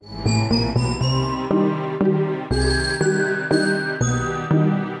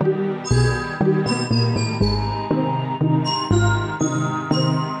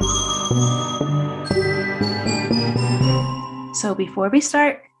before we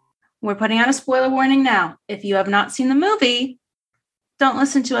start, we're putting out a spoiler warning now. If you have not seen the movie, don't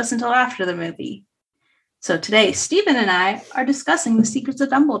listen to us until after the movie. So today, Stephen and I are discussing The Secrets of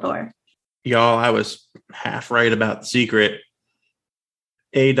Dumbledore. Y'all, I was half right about the secret.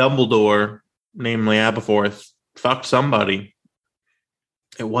 A Dumbledore, namely Aberforth, fucked somebody.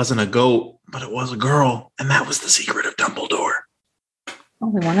 It wasn't a goat, but it was a girl, and that was the secret of Dumbledore.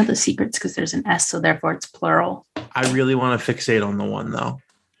 Only one of the secrets, because there's an S, so therefore it's plural. I really want to fixate on the one, though.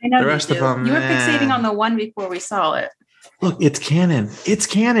 I know the rest you do. of them. You were fixating on the one before we saw it. Look, it's canon. It's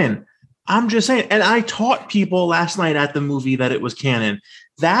canon. I'm just saying. And I taught people last night at the movie that it was canon.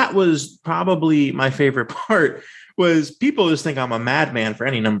 That was probably my favorite part, was people just think I'm a madman for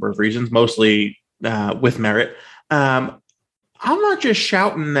any number of reasons, mostly with merit. I'm not just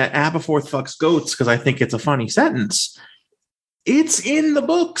shouting that Aberforth fucks goats because I think it's a funny sentence. It's in the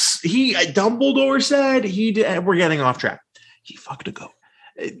books. Dumbledore said he did. We're getting off track. He fucked a goat,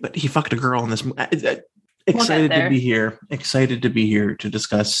 but he fucked a girl in this. Excited to be here. Excited to be here to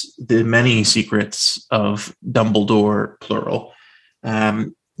discuss the many secrets of Dumbledore, plural.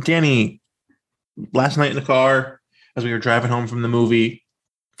 Danny, last night in the car, as we were driving home from the movie,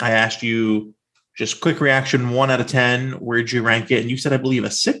 I asked you just quick reaction, 1 out of 10. Where'd you rank it? And you said, I believe, a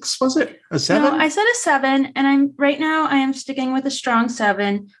 6, was it? A 7? No, I said a 7, and right now I am sticking with a strong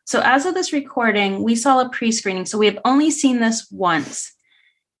 7. So as of this recording, we saw a pre-screening, so we have only seen this once.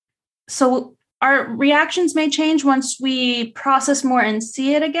 So our reactions may change once we process more and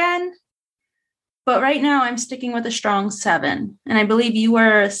see it again. But right now I'm sticking with a strong 7. And I believe you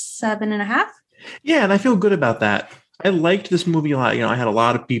were 7.5? Yeah, and I feel good about that. I liked this movie a lot. I had a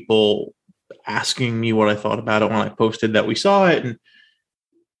lot of people asking me what I thought about it when I posted that we saw it. And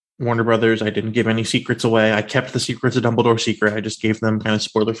Warner Brothers, I didn't give any secrets away. I kept the Secrets of Dumbledore secret. I just gave them kind of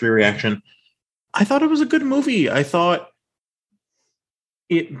spoiler-free reaction. I thought it was a good movie. I thought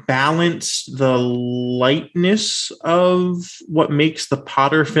it balanced the lightness of what makes the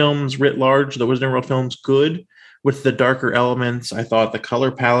Potter films writ large, the Wizarding World films, good, with the darker elements. I thought the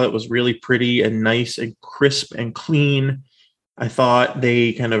color palette was really pretty and nice and crisp and clean. I thought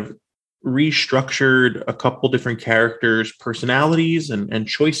they kind of restructured a couple different characters' personalities and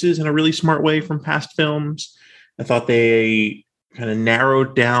choices in a really smart way from past films. I thought they kind of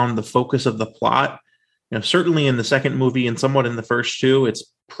narrowed down the focus of the plot. Certainly in the second movie and somewhat in the first two, it's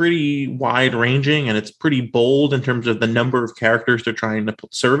pretty wide ranging and it's pretty bold in terms of the number of characters they're trying to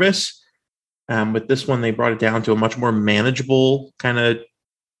put service. With this one, they brought it down to a much more manageable kind of,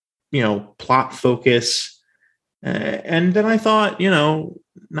 plot focus. And then I thought,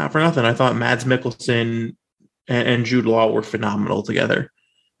 not for nothing, I thought Mads Mikkelsen and Jude Law were phenomenal together.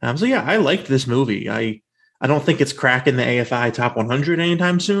 So yeah, I liked this movie. I don't think it's cracking the AFI top 100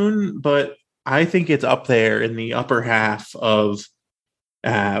 anytime soon, but I think it's up there in the upper half of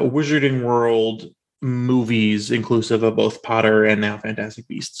Wizarding World movies, inclusive of both Potter and now Fantastic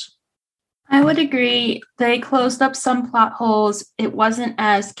Beasts. I would agree. They closed up some plot holes. It wasn't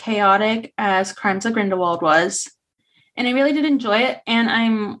as chaotic as Crimes of Grindelwald was. And I really did enjoy it. And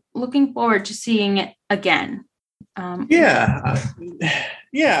I'm looking forward to seeing it again.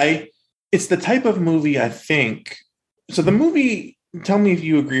 It's the type of movie I think. So the movie, tell me if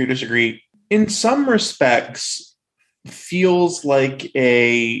you agree or disagree, in some respects feels like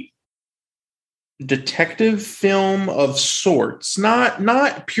a detective film of sorts,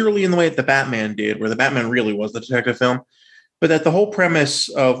 not purely in the way that the Batman did, where the Batman really was the detective film, but that the whole premise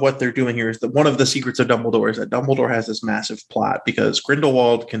of what they're doing here is that one of the secrets of Dumbledore is that Dumbledore has this massive plot because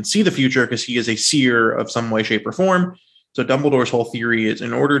Grindelwald can see the future because he is a seer of some way, shape, or form. So Dumbledore's whole theory is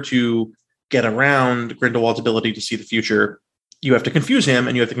in order to get around Grindelwald's ability to see the future, you have to confuse him,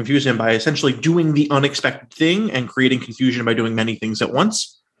 and you have to confuse him by essentially doing the unexpected thing and creating confusion by doing many things at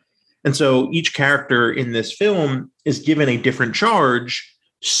once. And so each character in this film is given a different charge.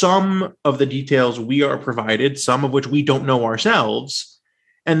 Some of the details we are provided, some of which we don't know ourselves.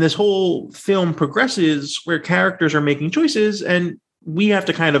 And this whole film progresses where characters are making choices and we have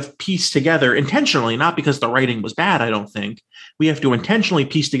to kind of piece together intentionally, not because the writing was bad, I don't think. We have to intentionally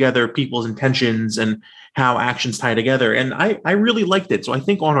piece together people's intentions and how actions tie together. And I really liked it. So I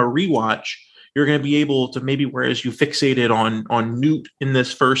think on a rewatch, you're going to be able to maybe, whereas you fixated on Newt in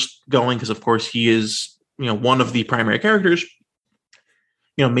this first going, because of course he is, one of the primary characters,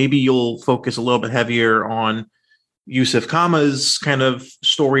 maybe you'll focus a little bit heavier on Yusuf Kama's kind of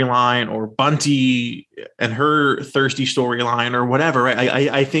storyline or Bunty and her thirsty storyline or whatever.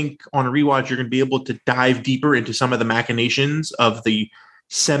 I think on a rewatch, you're going to be able to dive deeper into some of the machinations of the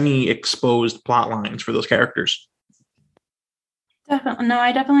semi-exposed plot lines for those characters. Definitely. No,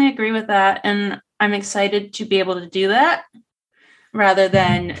 I definitely agree with that. And I'm excited to be able to do that. rather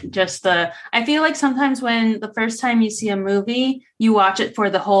than just I feel like sometimes when the first time you see a movie, you watch it for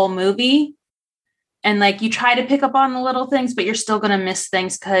the whole movie. And like you try to pick up on the little things, but you're still going to miss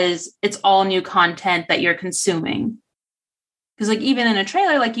things because it's all new content that you're consuming. Because like even in a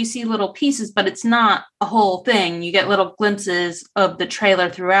trailer, like you see little pieces, but it's not a whole thing. You get little glimpses of the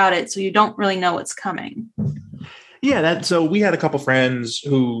trailer throughout it. So you don't really know what's coming. Yeah, so we had a couple friends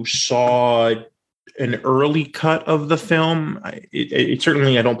who saw an early cut of the film. It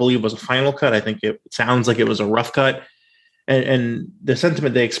certainly, I don't believe, was a final cut. I think it sounds like it was a rough cut. And the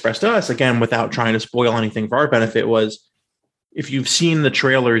sentiment they expressed to us, again, without trying to spoil anything for our benefit, was if you've seen the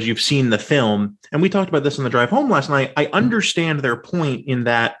trailers, you've seen the film. And we talked about this on the drive home last night. I understand their point in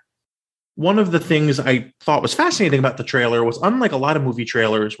that one of the things I thought was fascinating about the trailer was, unlike a lot of movie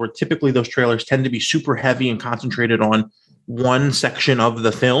trailers, where typically those trailers tend to be super heavy and concentrated on one section of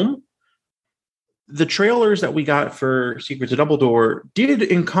the film, the trailers that we got for Secrets of Dumbledore did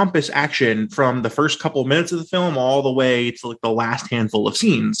encompass action from the first couple of minutes of the film all the way to like the last handful of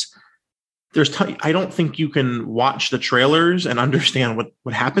scenes. I don't think you can watch the trailers and understand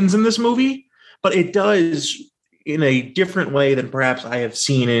what happens in this movie, but it does in a different way than perhaps I have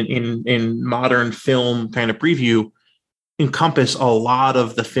seen in modern film kind of preview encompass a lot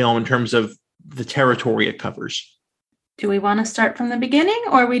of the film in terms of the territory it covers. Do we want to start from the beginning,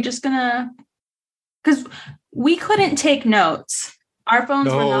 or are we just going to... Because we couldn't take notes. Our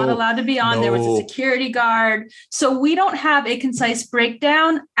phones were not allowed to be on. There was a security guard. So we don't have a concise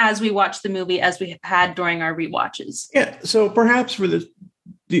breakdown as we watch the movie as we have had during our rewatches. Yeah. So perhaps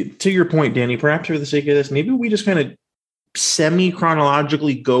to your point, Danny, perhaps for the sake of this, maybe we just kind of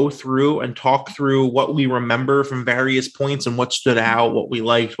semi-chronologically go through and talk through what we remember from various points and what stood out, what we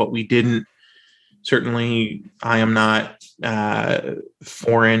liked, what we didn't. Certainly, I am not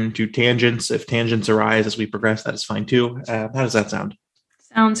foreign to tangents. If tangents arise as we progress, that is fine too. How does that sound?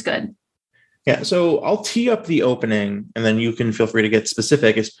 Sounds good. Yeah, so I'll tee up the opening, and then you can feel free to get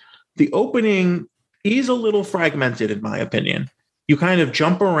specific. The opening is a little fragmented, in my opinion. You kind of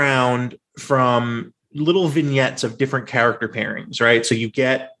jump around from little vignettes of different character pairings, right? So you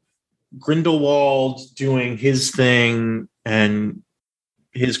get Grindelwald doing his thing and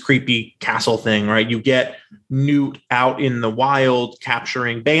his creepy castle thing, right? You get Newt out in the wild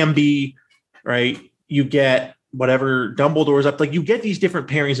capturing Bambi, right? You get whatever Dumbledore's up. Like you get these different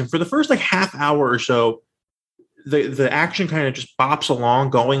pairings, and for the first like half hour or so, the action kind of just bops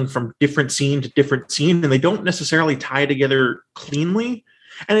along, going from different scene to different scene, and they don't necessarily tie together cleanly.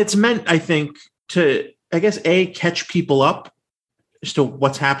 And it's meant, I think, to, I guess, catch people up as to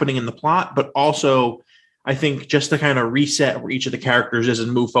what's happening in the plot, but also I think just to kind of reset where each of the characters is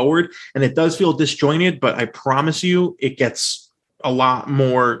and move forward. And it does feel disjointed, but I promise you it gets a lot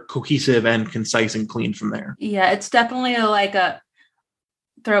more cohesive and concise and clean from there. Yeah, it's definitely like a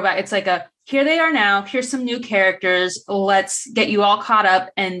throwback. It's like here they are now. Here's some new characters. Let's get you all caught up,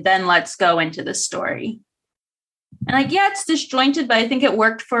 and then let's go into the story. And like, yeah, it's disjointed, but I think it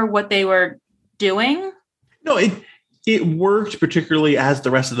worked for what they were doing. No, it worked particularly as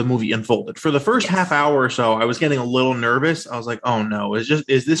the rest of the movie unfolded. For the first half hour or so, I was getting a little nervous. I was like, oh no, is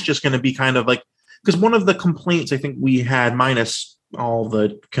this just going to be kind of like, because one of the complaints I think we had, minus all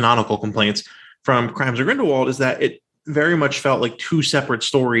the canonical complaints from Crimes of Grindelwald, is that it very much felt like two separate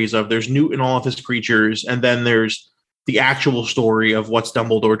stories of there's Newt and all of his creatures, and then there's the actual story of what's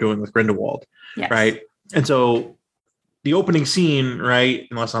Dumbledore doing with Grindelwald. Yes. Right. And so the opening scene, right,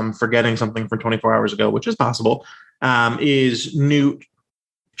 unless I'm forgetting something from 24 hours ago, which is possible, is Newt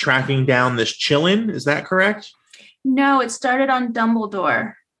tracking down this Qilin. Is that correct? No, it started on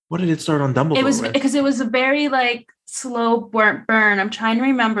Dumbledore. What did it start on Dumbledore? It was because it was a very like slow burn. I'm trying to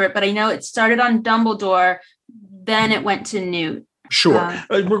remember it, but I know it started on Dumbledore. Then it went to Newt. Sure.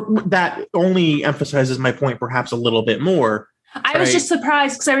 That only emphasizes my point perhaps a little bit more. I was just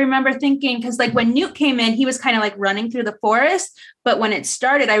surprised because I remember thinking, because like when Newt came in, he was kind of like running through the forest. But when it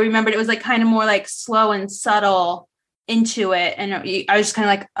started, I remembered it was like kind of more like slow and subtle into it. And I was just kind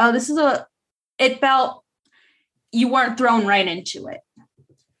of like, oh, it felt you weren't thrown right into it.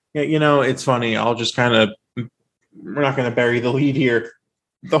 Yeah, it's funny. I'll just we're not going to bury the lead here.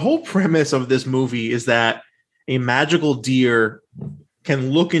 The whole premise of this movie is that a magical deer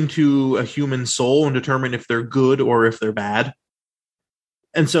can look into a human soul and determine if they're good or if they're bad.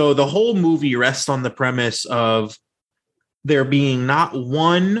 And so the whole movie rests on the premise of there being not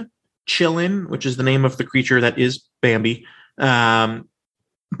one Qilin, which is the name of the creature that is Bambi, but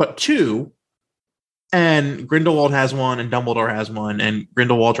two, And Grindelwald has one, and Dumbledore has one, and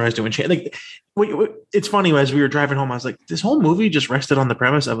Grindelwald tries to enchant. Like, it's funny, as we were driving home, I was like, this whole movie just rested on the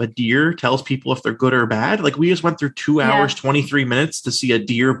premise of a deer tells people if they're good or bad. Like, we just went through 2 hours, 23 minutes to see a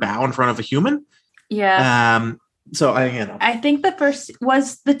deer bow in front of a human. Yeah. So I think the first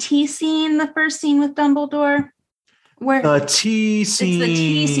was the tea scene, the first scene with Dumbledore. Where the tea scene. It's the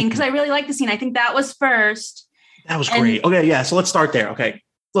tea scene, because I really like the scene. I think that was first. That was great. Okay, yeah. So let's start there. Okay.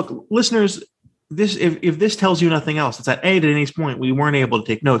 Look, listeners, this if this tells you nothing else, it's that A, at Denise point, we weren't able to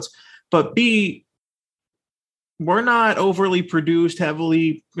take notes, but B, we're not overly produced,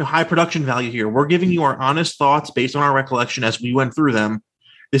 heavily high production value here. We're giving you our honest thoughts based on our recollection as we went through them.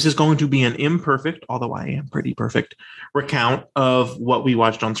 This is going to be an imperfect, although I am pretty perfect, recount of what we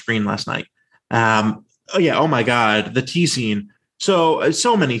watched on screen last night. Oh my God, the tea scene.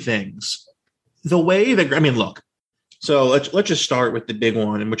 So many things. The way that, look. So let's just start with the big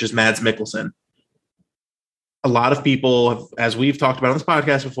one, which is Mads Mikkelsen. A lot of people have, as we've talked about on this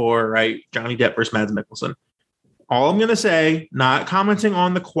podcast before, right? Johnny Depp versus Mads Mikkelsen. All I'm going to say, not commenting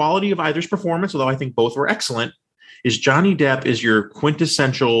on the quality of either's performance, although I think both were excellent, is Johnny Depp is your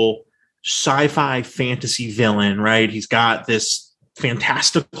quintessential sci-fi fantasy villain, right? He's got this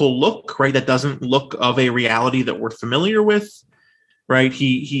fantastical look, right? That doesn't look of a reality that we're familiar with, right?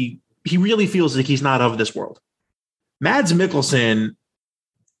 He really feels like he's not of this world. Mads Mikkelsen,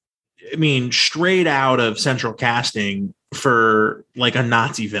 straight out of central casting for like a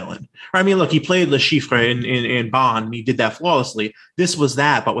Nazi villain. Look, he played Le Chiffre in Bond, and he did that flawlessly. This was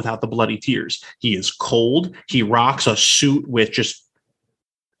that, but without the bloody tears. He is cold. He rocks a suit with just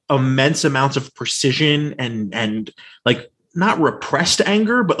immense amounts of precision and like not repressed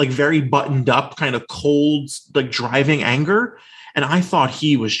anger, but like very buttoned up, kind of cold, like driving anger. And I thought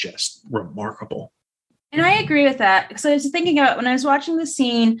he was just remarkable. And I agree with that. So I was thinking about when I was watching the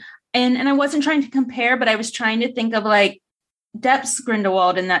scene, and I wasn't trying to compare, but I was trying to think of like Depp's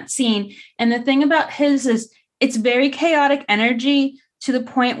Grindelwald in that scene. And the thing about his is it's very chaotic energy to the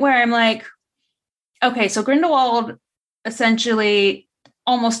point where I'm like, okay, so Grindelwald essentially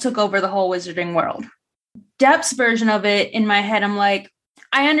almost took over the whole wizarding world. Depp's version of it, in my head, I'm like,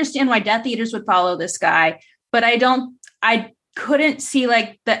 I understand why Death Eaters would follow this guy, but I couldn't see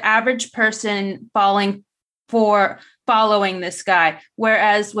like the average person following this guy.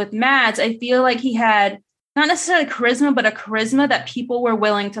 Whereas with Mads, I feel like he had not necessarily charisma, but a charisma that people were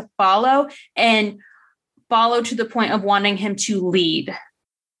willing to follow and follow to the point of wanting him to lead.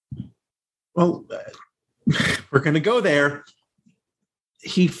 Well, we're going to go there.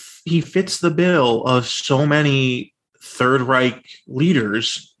 He fits the bill of so many Third Reich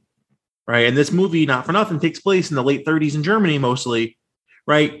leaders, right? And this movie, not for nothing, takes place in the late 30s in Germany mostly,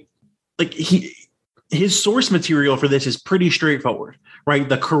 right? Like his source material for this is pretty straightforward, right?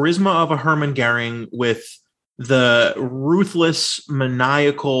 The charisma of a Hermann Goering with the ruthless,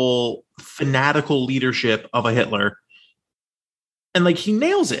 maniacal, fanatical leadership of a Hitler. And like, he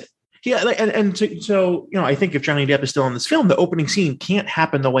nails it. Yeah. So, I think if Johnny Depp is still in this film, the opening scene can't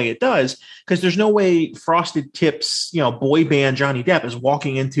happen the way it does, because there's no way Frosted Tips, boy band Johnny Depp is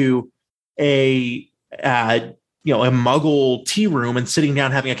walking into a Muggle tea room and sitting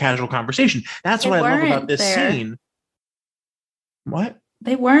down having a casual conversation. That's what I love about this scene. What?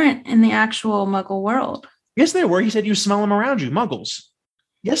 They weren't in the actual Muggle world. Yes, they were. He said you smell them around you, Muggles.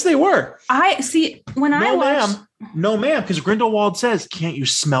 Yes, they were. I see. No, ma'am, because Grindelwald says, can't you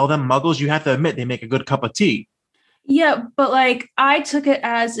smell them, Muggles? You have to admit they make a good cup of tea. Yeah, but like I took it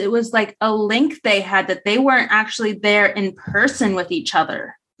as it was like a link they had, that they weren't actually there in person with each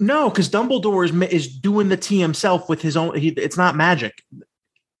other. No, because Dumbledore is doing the tea himself with his own. It's not magic.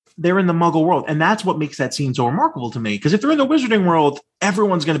 They're in the Muggle world, and that's what makes that scene so remarkable to me. Because if they're in the Wizarding world,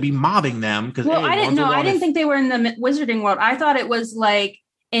 everyone's going to be mobbing them. I didn't know. I didn't think they were in the Wizarding world. I thought it was like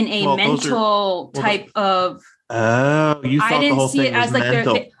in a mental type of. Oh, you thought the whole thing was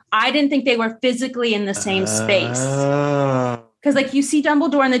mental. I didn't think they were physically in the same space. Because like you see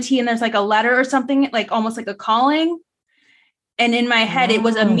Dumbledore in the tea, and there's like a letter or something, like almost like a calling. And in my head, it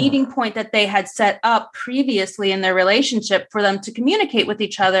was a meeting point that they had set up previously in their relationship for them to communicate with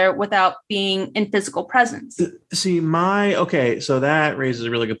each other without being in physical presence. See, so that raises a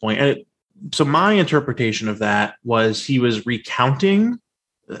really good point. And so my interpretation of that was he was recounting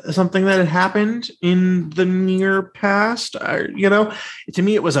something that had happened in the near past. To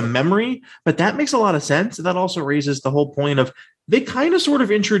me, it was a memory, but that makes a lot of sense. That also raises the whole point of they kind of sort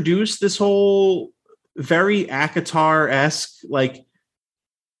of introduced this whole very ACOTAR-esque, like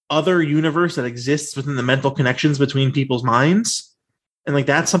other universe that exists within the mental connections between people's minds. And like,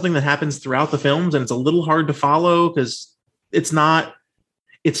 that's something that happens throughout the films. And it's a little hard to follow because it's not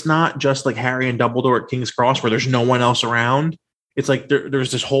it's not just like Harry and Dumbledore at King's Cross where there's no one else around. It's like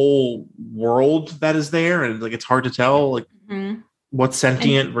there's this whole world that is there, and like it's hard to tell like what's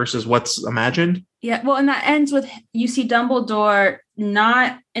sentient versus what's imagined. Yeah, well, and that ends with you see Dumbledore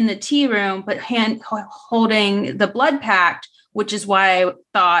not in the tea room, but holding the blood pact, which is why I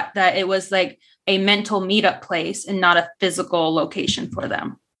thought that it was like a mental meetup place and not a physical location for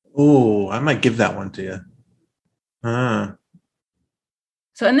them. Oh, I might give that one to you.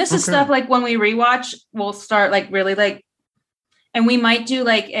 So, and this is stuff like when we rewatch, we'll start like really like, and we might do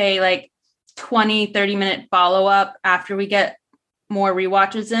like a 20-30 minute follow up after we get more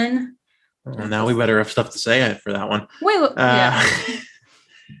rewatches in. Well, now we better have stuff to say for that one. Yeah.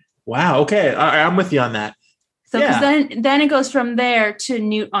 Wow. Okay. I'm with you on that. So then it goes from there to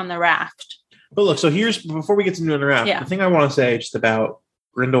Newt on the raft. But look, so before we get to Newt on the raft, the thing I want to say just about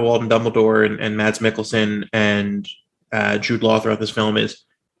Grindelwald and Dumbledore and Mads Mikkelsen and Jude Law throughout this film is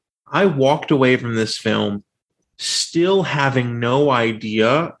I walked away from this film still having no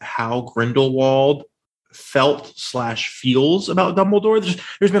idea how Grindelwald felt/feels about Dumbledore.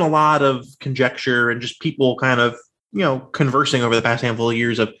 There's been a lot of conjecture and just people kind of, conversing over the past handful of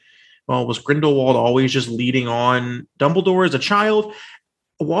years of, well, was Grindelwald always just leading on Dumbledore as a child?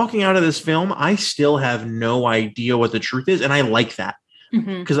 Walking out of this film, I still have no idea what the truth is. And I like that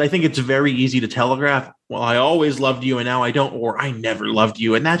because I think it's very easy to telegraph, well, I always loved you and now I don't, or I never loved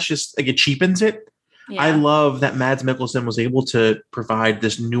you. And that's just like, it cheapens it. Yeah. I love that Mads Mikkelsen was able to provide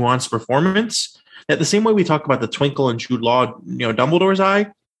this nuanced performance. That the same way we talk about the twinkle in Jude Law, Dumbledore's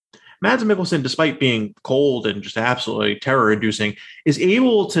eye, Mads Mikkelsen, despite being cold and just absolutely terror-inducing, is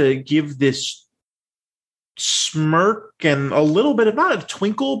able to give this smirk and a little bit of, not a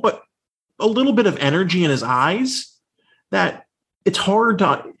twinkle, but a little bit of energy in his eyes that it's hard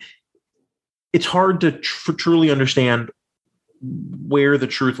to truly understand where the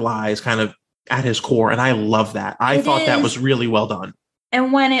truth lies kind of at his core. And I love that. I thought that was really well done.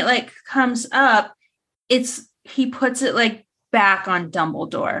 And when it like comes up, he puts it like back on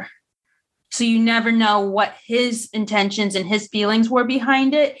Dumbledore. So you never know what his intentions and his feelings were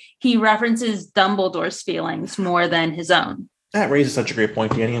behind it. He references Dumbledore's feelings more than his own. That raises such a great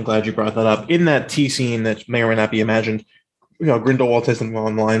point, Danny. I'm glad you brought that up. In that tea scene that may or may not be imagined, Grindelwald says something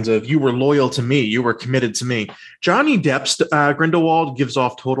along the lines of, you were loyal to me, you were committed to me. Johnny Depp's Grindelwald gives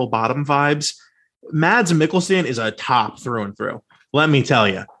off total bottom vibes. Mads Mikkelsen is a top through and through. Let me tell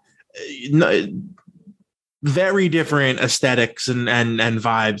you. Very different aesthetics and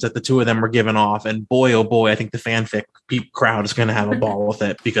vibes that the two of them were giving off. And boy, oh boy, I think the fanfic crowd is going to have a ball with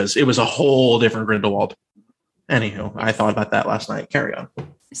it because it was a whole different Grindelwald. Anywho, I thought about that last night. Carry on.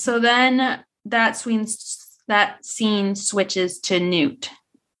 So then that scene switches to Newt.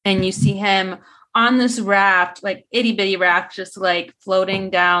 And you see him on this raft, like itty bitty raft, just like floating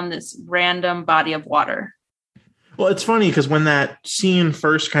down this random body of water. Well, it's funny because when that scene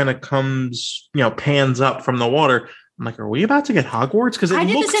first kind of comes, pans up from the water, I'm like, are we about to get Hogwarts? Because it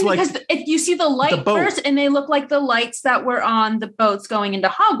looks like, because if you see the light first, and they look like the lights that were on the boats going into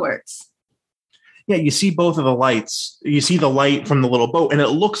Hogwarts. Yeah, you see both of the lights. You see the light from the little boat, and it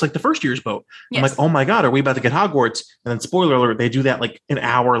looks like the first year's boat. Yes. I'm like, oh my God, are we about to get Hogwarts? And then spoiler alert, they do that like an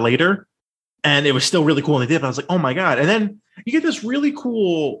hour later. And it was still really cool. And they did. But I was like, oh my God. And then you get this really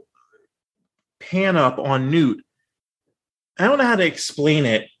cool pan up on Newt. I don't know how to explain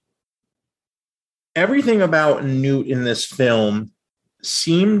it. Everything about Newt in this film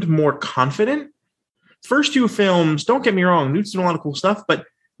seemed more confident. First two films, don't get me wrong, Newt's doing a lot of cool stuff, but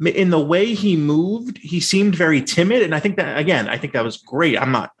in the way he moved, he seemed very timid. And I think that was great.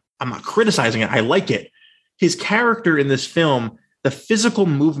 I'm not criticizing it. I like it. His character in this film, the physical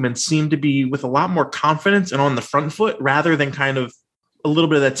movements seem to be with a lot more confidence and on the front foot rather than kind of a little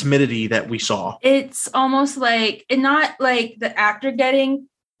bit of that timidity that we saw. It's almost like, not like the actor getting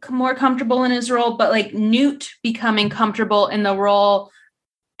more comfortable in his role, but like Newt becoming comfortable in the role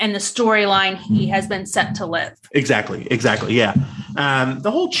and the storyline he has been set to live. Exactly. Yeah. The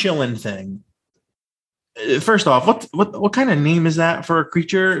whole chillin' thing. First off, what kind of name is that for a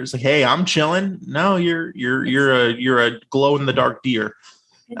creature? It's like, hey, I'm chilling. No, you're a glow in the dark deer.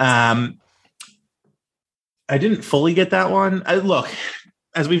 I didn't fully get that one. Look,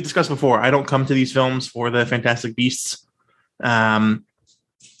 as we've discussed before, I don't come to these films for the Fantastic Beasts. The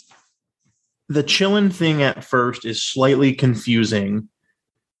chillin' thing at first is slightly confusing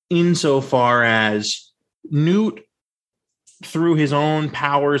insofar as Newt, through his own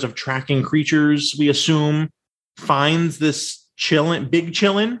powers of tracking creatures, we assume, finds this big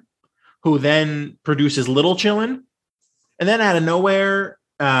chillin, who then produces little chillin. And then out of nowhere,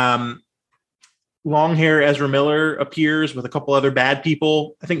 long hair Ezra Miller appears with a couple other bad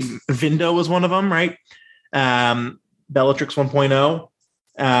people. I think Vindo was one of them, right? Bellatrix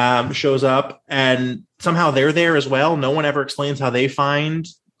 1.0 shows up, and somehow they're there as well. No one ever explains how they find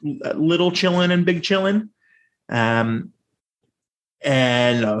Little Chillin and Big Chillin.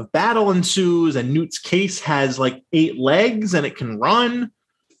 And a battle ensues, and Newt's case has like 8 legs and it can run,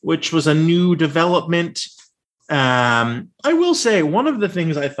 which was a new development. I will say one of the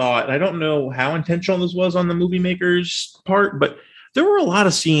things I thought, and I don't know how intentional this was on the movie maker's part, but there were a lot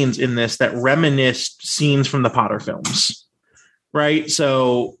of scenes in this that reminisced scenes from the Potter films, right?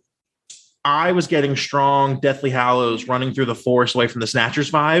 So I was getting strong Deathly Hallows running through the forest away from the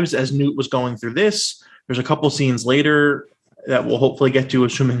Snatchers vibes as Newt was going through this. There's a couple scenes later that we'll hopefully get to,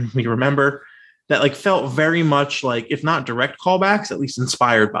 assuming we remember, that like felt very much like, if not direct callbacks, at least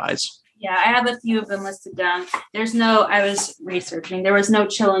inspired bys. Yeah, I have a few of them listed down. I was researching, there was no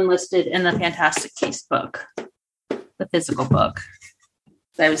Chillin listed in the Fantastic Beasts book, the physical book.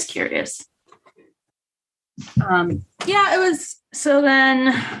 So I was curious. It was, so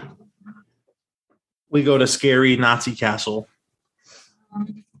then we go to scary Nazi castle,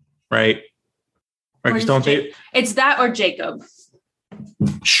 right? Right, don't they? It's that or Jacob.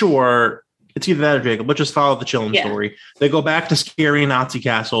 Sure, it's either that or Jacob. Let's just follow the Chillin story. They go back to scary Nazi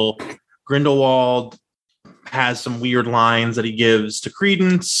castle. Grindelwald has some weird lines that he gives to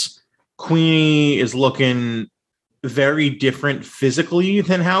Credence. Queenie is looking very different physically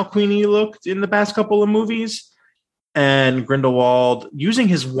than how Queenie looked in the past couple of movies. And Grindelwald, using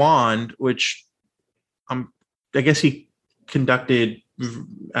his wand, which I guess he conducted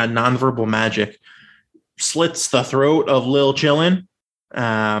nonverbal magic, slits the throat of Lil Chillin,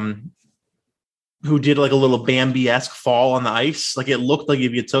 who did like a little Bambi-esque fall on the ice. Like it looked like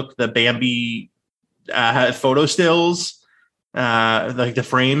if you took the Bambi photo stills, like the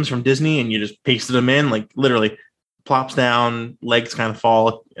frames from Disney, and you just pasted them in, like literally plops down, legs kind of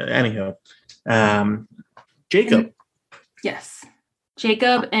fall. Anyhow, Jacob. Yes.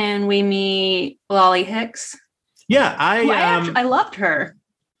 Jacob, and we meet Lolly Hicks. Yeah, I loved her.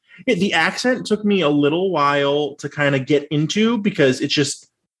 The accent took me a little while to kind of get into because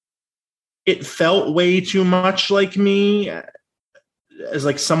it felt way too much like me as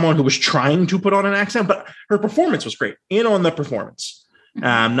like someone who was trying to put on an accent, but her performance was great. In on the performance.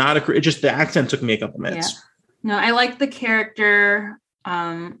 The accent took me a couple minutes. Yeah. No, I like the character.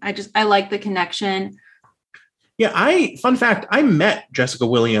 I like the connection. Yeah, fun fact, I met Jessica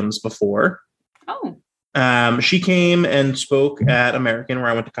Williams before. Oh. She came and spoke at American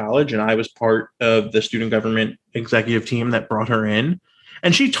where I went to college, and I was part of the student government executive team that brought her in.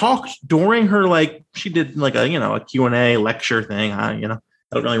 And she talked during her, like, she did like a Q&A lecture thing. I don't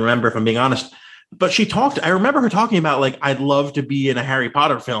really remember, if I'm being honest, but she talked. I remember her talking about like, I'd love to be in a Harry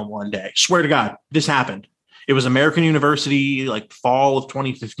Potter film one day. Swear to God, this happened. It was American University, like fall of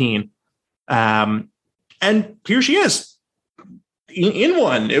 2015. And here she is in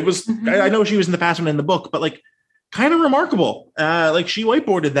one. It was, I know she was in the past one in the book, but like kind of remarkable. Like she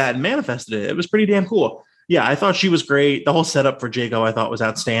whiteboarded that and manifested it. It was pretty damn cool. Yeah, I thought she was great. The whole setup for Jacob I thought was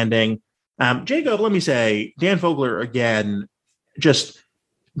outstanding. Jacob, let me say, Dan Fogler, again, just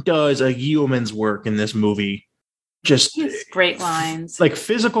does a yeoman's work in this movie. Just great lines. Like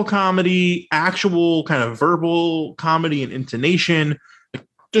physical comedy, actual kind of verbal comedy and intonation. Like,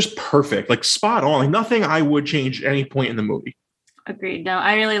 just perfect. Like spot on. Like nothing I would change at any point in the movie. Agreed. No,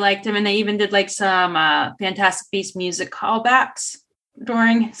 I really liked him. And they even did like some Fantastic Beasts music callbacks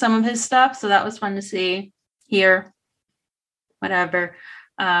during some of his stuff. So that was fun to see. Here, whatever.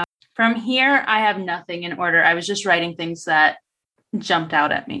 From here, I have nothing in order. I was just writing things that jumped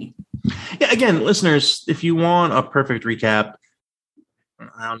out at me. Yeah, again, listeners, if you want a perfect recap,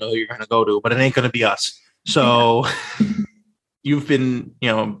 I don't know who you're going to go to, but it ain't going to be us. So you've been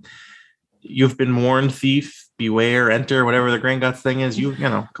warned, thief, beware, enter, whatever the Grand Guts thing is.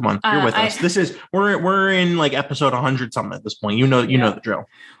 Come on, you're with us. We're in like episode 100 something at this point. You know the drill.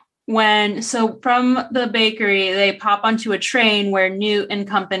 So from the bakery, they pop onto a train where Newt and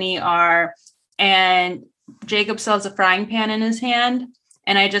company are, and Jacob sells a frying pan in his hand.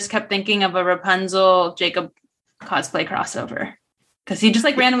 And I just kept thinking of a Rapunzel Jacob cosplay crossover because he just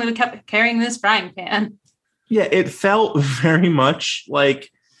like randomly kept carrying this frying pan. Yeah, it felt very much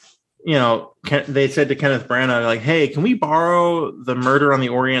like, they said to Kenneth Branagh, like, hey, can we borrow the Murder on the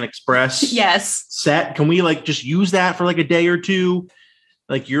Orient Express set? Can we like just use that for like a day or two?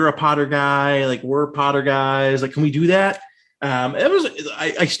 Like, you're a Potter guy, like we're Potter guys. Like, can we do that?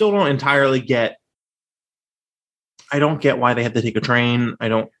 I still don't entirely get. I don't get why they had to take a train. I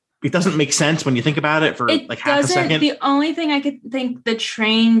don't it doesn't make sense when you think about it for like half a second. The only thing I could think the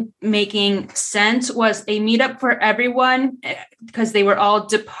train making sense was a meetup for everyone because they were all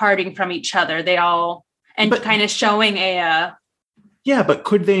departing from each other. Kind of showing a. Yeah, but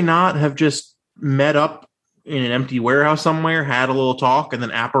could they not have just met up in an empty warehouse somewhere, had a little talk, and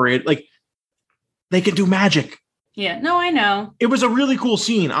then apparated? Like, they could do magic. Yeah, no, I know. It was a really cool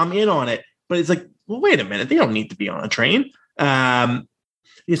scene. I'm in on it. But it's like, well, wait a minute. They don't need to be on a train.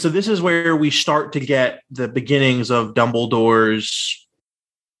 So this is where we start to get the beginnings of Dumbledore's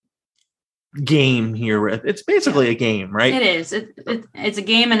game here. It's basically a game, right? It is. It's a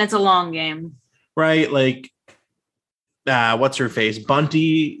game, and it's a long game. Right? Like, what's her face?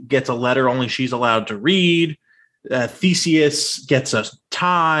 Bunty gets a letter only she's allowed to read. Theseus gets a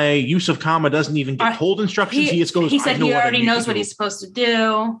tie. Yusuf Kama doesn't even get told instructions. He said he already knows what he's supposed to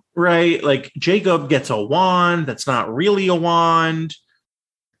do. Right. Like Jacob gets a wand that's not really a wand.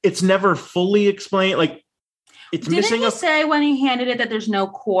 It's never fully explained. Like Didn't he say when he handed it that there's no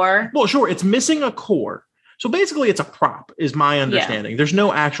core? Well, sure. It's missing a core. So basically it's a prop is my understanding. Yeah. There's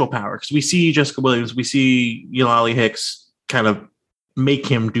no actual power because we see Jessica Williams, we see Eulalie Hicks kind of make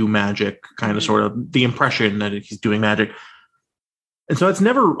him do magic, kind of sort of the impression that he's doing magic. And so it's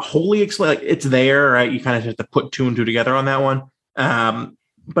never wholly explained. Like, it's there, right? You kind of have to put two and two together on that one.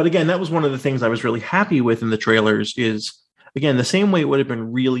 But again, that was one of the things I was really happy with in the trailers is, again, the same way it would have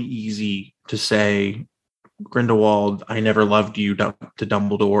been really easy to say, Grindelwald, I never loved you to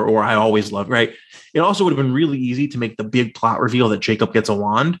Dumbledore, or I always loved, right? It also would have been really easy to make the big plot reveal that Jacob gets a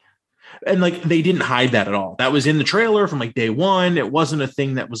wand. And like they didn't hide that at all. That was in the trailer from like day one. It wasn't a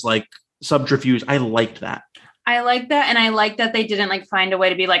thing that was like subterfuge. I liked that. I like that. And I like that they didn't like find a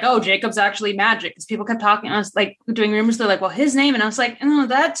way to be like, oh, Jacob's actually magic. Because people kept talking. I was like doing rumors. They're like, well, his name. And I was like, oh,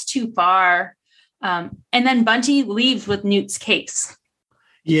 that's too far. And then Bunty leaves with Newt's case.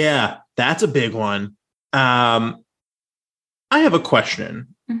 Yeah, that's a big one. I have a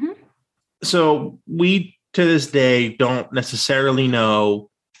question. Mm-hmm. So we to this day don't necessarily know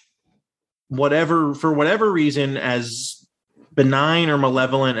for whatever reason, as benign or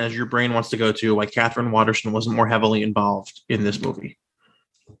malevolent as your brain wants to go to, why Catherine Waterston wasn't more heavily involved in this movie.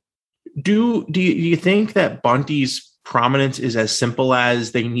 Do you think that Bunty's prominence is as simple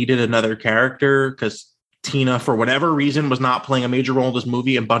as they needed another character because Tina, for whatever reason, was not playing a major role in this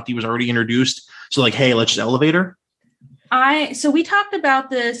movie and Bunty was already introduced? So like, hey, let's just elevate her. So we talked about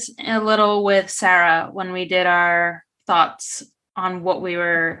this a little with Sarah when we did our thoughts on what we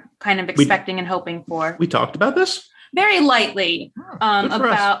were kind of expecting and hoping for. We talked about this very lightly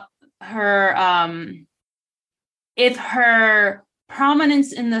about her, if her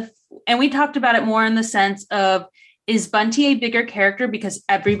prominence and we talked about it more in the sense of, is Bunty a bigger character because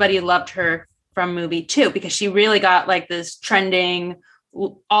everybody loved her from movie 2 because she really got like this trending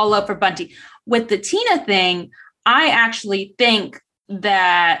all love for Bunty. With the Tina thing, I actually think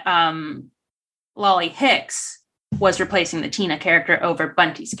that Lolly Hicks was replacing the Tina character over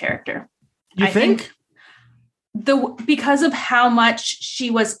Bunty's character. You think because of how much she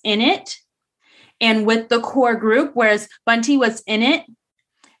was in it and with the core group, whereas Bunty was in it,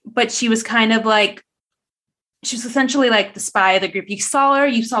 but she was kind of like, she was essentially like the spy of the group. You saw her,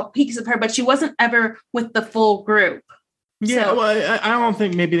 you saw peeks of her, but she wasn't ever with the full group. Yeah, so, well, I don't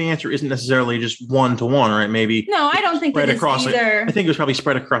think maybe the answer isn't necessarily just 1-to-1, right? Maybe no, I don't think it is either. I think it was probably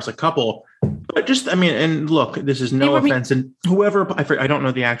spread across a couple. But just, I mean, and look, this is no offense, and whoever I don't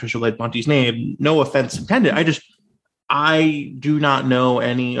know the actress who led Bunty's name. No offense intended. I do not know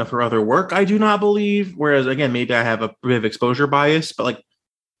any of her other work. I do not believe. Whereas again, maybe I have a bit of exposure bias, but like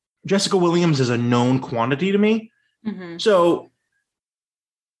Jessica Williams is a known quantity to me. Mm-hmm. So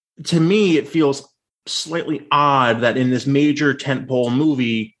to me, it feels slightly odd that in this major tentpole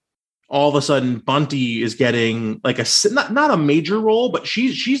movie, all of a sudden Bunty is getting like not a major role, but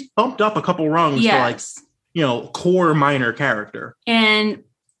she's bumped up a couple rungs to like, core minor character. And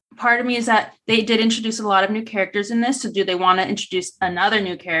part of me is that they did introduce a lot of new characters in this. So do they want to introduce another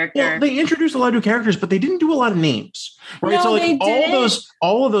new character? Well, they introduced a lot of new characters, but they didn't do a lot of names. Right. No, so like they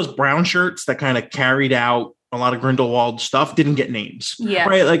all of those brown shirts that kind of carried out a lot of Grindelwald stuff didn't get names. Yeah.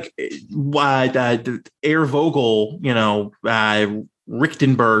 Right. Like Air Vogel,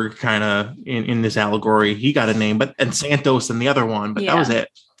 Richtenberg kind of in this allegory, he got a name, and Santos and the other one, but that was it.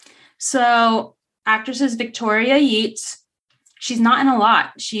 So actress is Victoria Yeats. She's not in a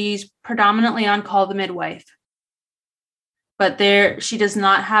lot. She's predominantly on Call the Midwife, but she does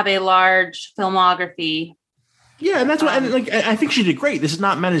not have a large filmography. Yeah, and that's what I think she did great. This is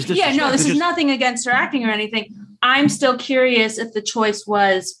not meant as disrespect. Yeah, no, this is nothing against her acting or anything. I'm still curious if the choice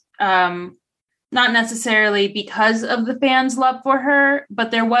was not necessarily because of the fans' love for her,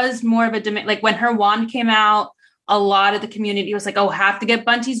 but there was more of a demand. Like when her wand came out, a lot of the community was like, "Oh, have to get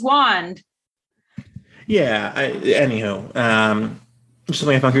Bunty's wand." Yeah. Anywho,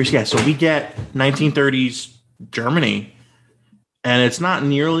 something I found curious. Yeah. So we get 1930s Germany, and it's not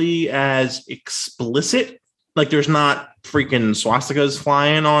nearly as explicit. Like there's not freaking swastikas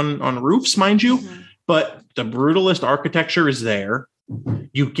flying on roofs, mind you, but the brutalist architecture is there.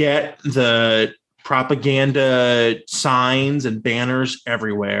 You get the propaganda signs and banners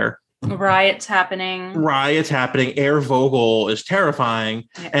everywhere. Riots happening. Air Vogel is terrifying.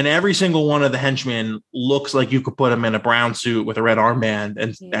 Yeah. And every single one of the henchmen looks like you could put them in a brown suit with a red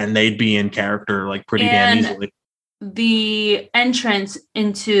armband and they'd be in character like pretty damn easily. The entrance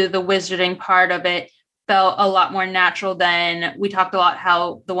into the wizarding part of it felt a lot more natural than we talked a lot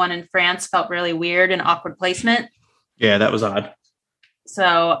how the one in France felt really weird and awkward placement. Yeah, that was odd.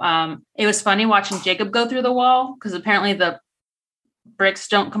 So it was funny watching Jacob go through the wall because apparently the bricks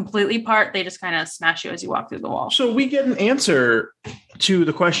don't completely part. They just kind of smash you as you walk through the wall. So we get an answer to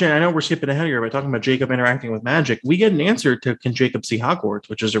the question. I know we're skipping ahead here by talking about Jacob interacting with magic. We get an answer to can Jacob see Hogwarts,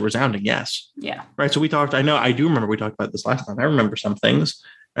 which is a resounding yes. Yeah. Right. So we talked, I do remember we talked about this last time. I remember some things,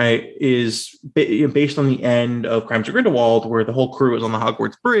 right, is based on the end of Crimes of Grindelwald where the whole crew is on the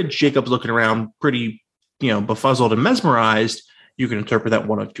Hogwarts bridge. Jacob's looking around pretty, befuzzled and mesmerized. You can interpret that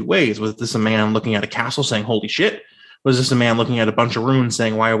one of two ways. Was this a man looking at a castle saying, holy shit? Was this a man looking at a bunch of runes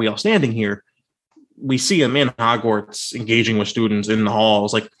saying, why are we all standing here? We see him in Hogwarts engaging with students in the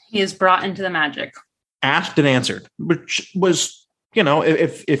halls. Like he is brought into the magic. Asked and answered, which was,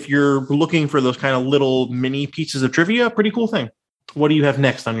 if you're looking for those kind of little mini pieces of trivia, pretty cool thing. What do you have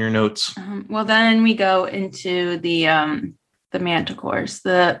next on your notes? Well, then we go into the manticores,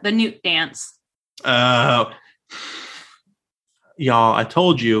 the newt dance. Y'all, I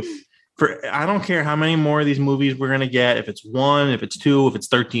told you. I don't care how many more of these movies we're going to get, if it's 1, if it's 2, if it's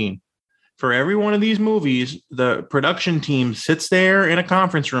 13. For every one of these movies, the production team sits there in a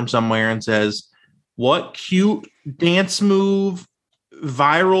conference room somewhere and says, what cute dance move,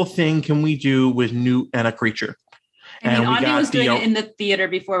 viral thing can we do with Newt and a creature? And Anya was doing it in the theater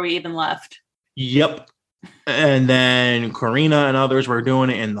before we even left. Yep. And then Karina and others were doing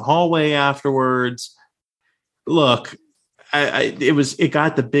it in the hallway afterwards. Look, it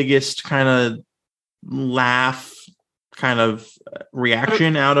got the biggest kind of laugh kind of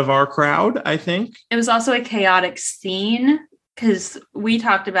reaction out of our crowd, I think. It was also a chaotic scene because we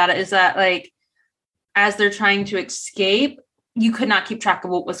talked about it is that like as they're trying to escape, you could not keep track of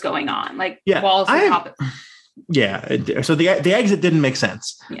what was going on. Like walls on top of Yeah. So the exit didn't make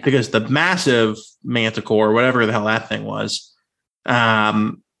sense because the massive manticore, whatever the hell that thing was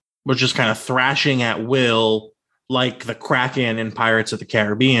just kind of thrashing at will like the Kraken in Pirates of the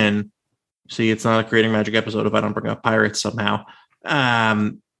Caribbean. See, it's not a Creating Magic episode if I don't bring up pirates somehow.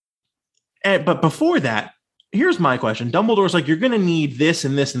 But before that, here's my question. Dumbledore's like, you're going to need this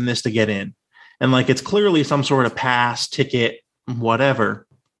and this and this to get in. And like, it's clearly some sort of pass, ticket, whatever.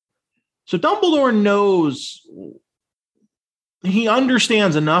 So Dumbledore knows, he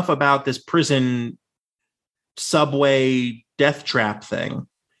understands enough about this prison subway death trap thing.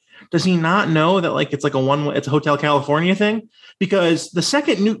 Does he not know that like it's like it's a Hotel California thing? Because the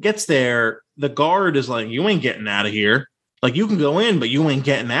second Newt gets there, the guard is like, you ain't getting out of here. Like you can go in, but you ain't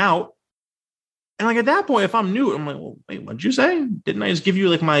getting out. And like at that point, if I'm Newt, I'm like, well, wait, what'd you say? Didn't I just give you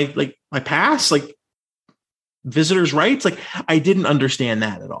like my pass? Like visitor's rights? Like I didn't understand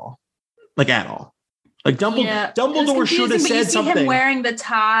that at all. Like at all. Like Dumbledore should have said something. Him wearing the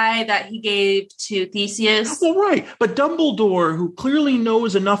tie that he gave to Theseus. Well, right. But Dumbledore, who clearly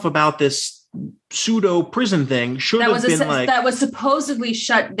knows enough about this pseudo prison thing, should have been like that was supposedly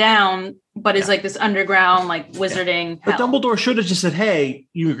shut down, but is like this underground like wizarding. But Dumbledore should have just said, "Hey,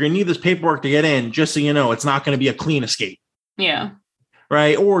 you're gonna need this paperwork to get in, just so you know, it's not going to be a clean escape." Yeah.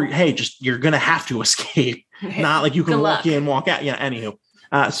 Right. Or hey, just you're gonna have to escape, not like you can walk in, walk out. Yeah. Anywho.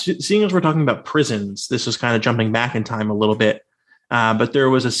 Seeing as we're talking about prisons, this is kind of jumping back in time a little bit. But there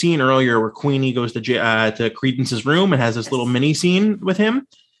was a scene earlier where Queenie goes to Credence's room and has this little mini scene with him.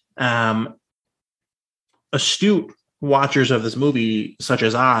 Astute watchers of this movie, such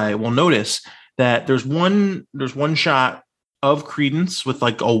as I, will notice that there's one shot of Credence with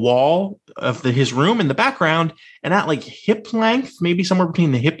like a wall of his room in the background, and at like hip length, maybe somewhere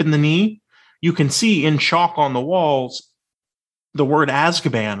between the hip and the knee, you can see in chalk on the walls the word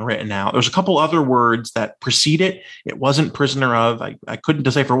Azkaban written out. There's a couple other words that precede it. It wasn't prisoner of. I couldn't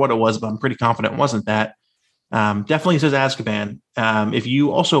decipher what it was, but I'm pretty confident it wasn't that. Definitely says Azkaban. If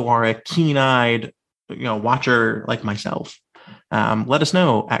you also are a keen-eyed, watcher like myself, Let us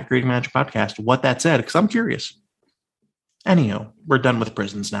know at Creating Magic Podcast what that said, because I'm curious. Anyhow, we're done with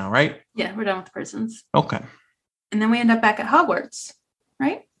prisons now, right? Yeah, we're done with prisons. Okay. And then we end up back at Hogwarts,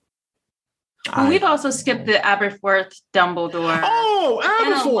 right? Well, we've also skipped the Aberforth Dumbledore. Oh,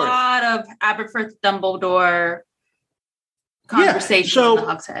 and a Aberforth! lot of Aberforth Dumbledore conversations in the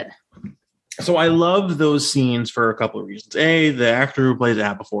Hog's Head. So I loved those scenes for a couple of reasons. A, the actor who plays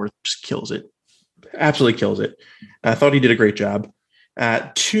Aberforth just kills it. Absolutely kills it. I thought he did a great job.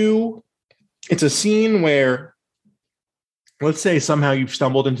 Two, it's a scene where, let's say somehow you've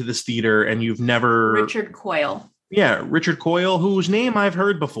stumbled into this theater and you've never... Richard Coyle. Yeah, Richard Coyle, whose name I've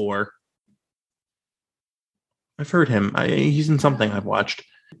heard before. I've heard him. He's in something I've watched.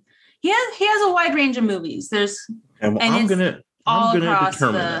 He has a wide range of movies. I'm gonna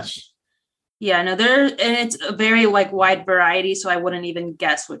determine this. Yeah, no, and it's a very wide variety, so I wouldn't even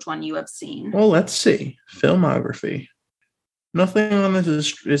guess which one you have seen. Well, let's see. Filmography. Nothing on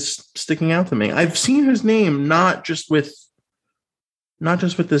this is sticking out to me. I've seen his name not just with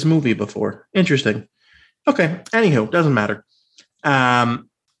this movie before. Interesting. Okay. Anywho, doesn't matter. I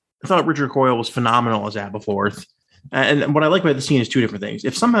thought Richard Coyle was phenomenal as Aberforth. And what I like about the scene is two different things.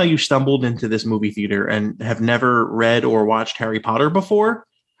 If somehow you stumbled into this movie theater and have never read or watched Harry Potter before,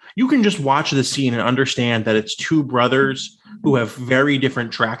 you can just watch the scene and understand that it's two brothers who have very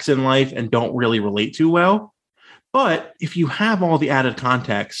different tracks in life and don't really relate too well. But if you have all the added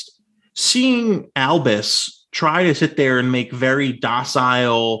context, seeing Albus try to sit there and make very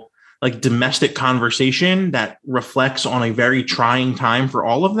docile, domestic conversation that reflects on a very trying time for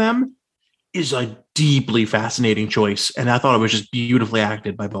all of them is a deeply fascinating choice. And I thought it was just beautifully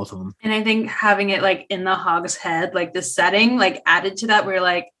acted by both of them. And I think having it in the Hog's Head, the setting, added to that, we're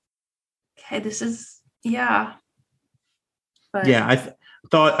okay, this is, yeah. But yeah, I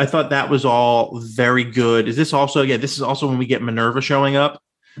thought that was all very good. Is this also, this is also when we get Minerva showing up?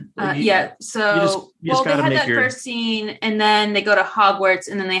 Yeah. So, you just they had that first scene, and then they go to Hogwarts,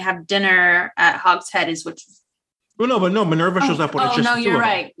 and then they have dinner at Hog's Head, Minerva shows up when it's just no, the two you're of them.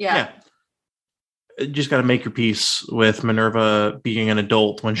 right. Yeah. You just got to make your peace with Minerva being an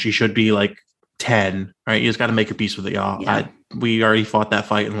adult when she should be 10, right? You just got to make your peace with it, y'all. Yeah. We already fought that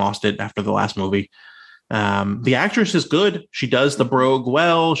fight and lost it after the last movie. The actress is good. She does the brogue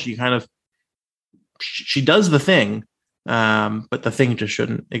well. She she does the thing. But the thing just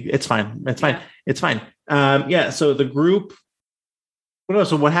shouldn't. It's fine. It's fine. It's fine. So the group.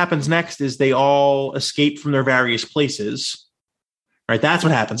 So what happens next is they all escape from their various places. Right. That's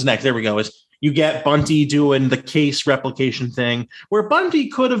what happens next. There we go. Is you get Bunty doing the case replication thing, where Bunty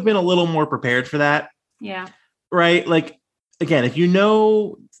could have been a little more prepared for that. Yeah. Right. Again, if you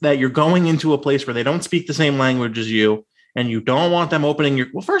know that you're going into a place where they don't speak the same language as you, and you don't want them opening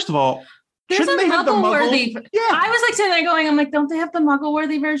first of all, there's a Muggle-worthy. Yeah. I was sitting there going, don't they have the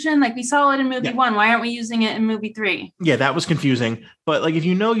Muggle-worthy version? We saw it in movie 1. Why aren't we using it in movie 3? Yeah, that was confusing. But if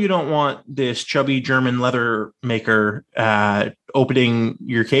you know you don't want this chubby German leather maker opening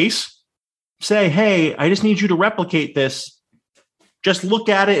your case, say, hey, I just need you to replicate this. Just look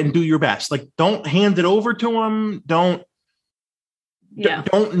at it and do your best. Don't hand it over to them. Don't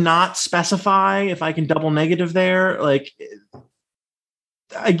not specify if I can double negative there.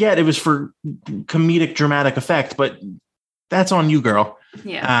 I get it was for comedic dramatic effect, but that's on you, girl.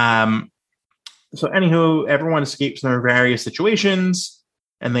 Yeah. So anywho, everyone escapes in their various situations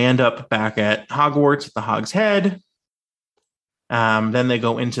and they end up back at Hogwarts at the Hog's Head. Then they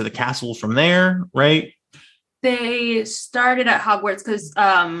go into the castle from there, right? They started at Hogwarts because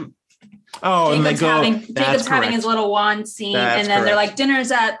Jacob's having his little wand scene, and then they're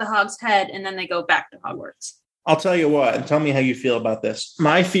dinner's at the Hog's Head, and then they go back to Hogwarts. I'll tell you what, and tell me how you feel about this.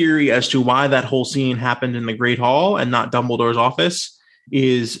 My theory as to why that whole scene happened in the Great Hall and not Dumbledore's office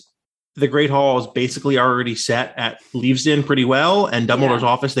is the Great Hall is basically already set at Leavesden pretty well, and Dumbledore's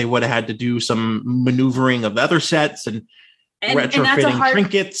office, they would have had to do some maneuvering of other sets and retrofitting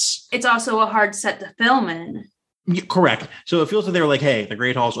trinkets. It's also a hard set to film in. Yeah, correct. So it feels like they were hey, the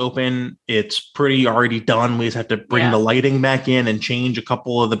Great Hall's open. It's pretty already done. We just have to bring the lighting back in and change a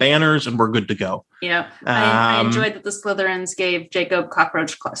couple of the banners and we're good to go. Yeah. I enjoyed that the Slytherins gave Jacob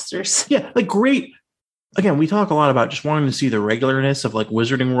cockroach clusters. Yeah, great. Again, we talk a lot about just wanting to see the regularness of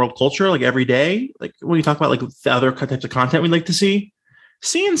Wizarding World culture every day. When you talk about the other types of content we'd like to see,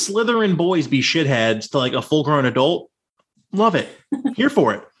 seeing Slytherin boys be shitheads to a full-grown adult, love it. Here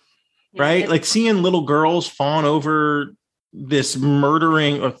for it. Right? Seeing little girls fawn over this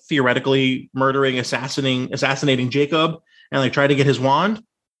theoretically murdering, assassinating Jacob and try to get his wand.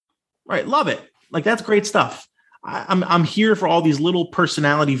 Right. Love it. That's great stuff. I'm here for all these little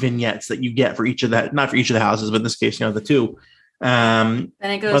personality vignettes that you get for each of that, not for each of the houses, but in this case, the two. Then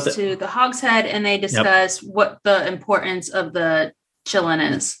it goes to the Hogshead, and they discuss what the importance of the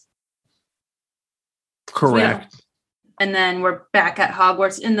Qilin is. Correct. And then we're back at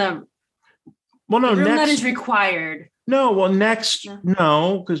Hogwarts in the room that is required. No,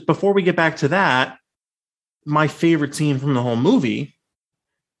 because before we get back to that, my favorite scene from the whole movie.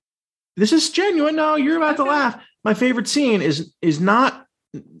 This is genuine. No, you're about to laugh. My favorite scene is not.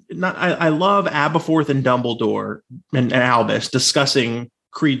 I love Aberforth and Dumbledore and Albus discussing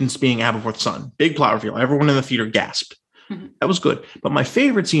Credence being Aberforth's son. Big plot reveal. Everyone in the theater gasped. Mm-hmm. That was good. But my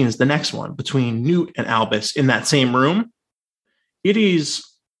favorite scene is the next one between Newt and Albus in that same room. It is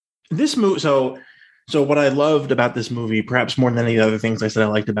this movie. So what I loved about this movie, perhaps more than any other things I said I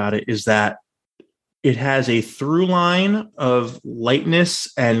liked about it, is that it has a through line of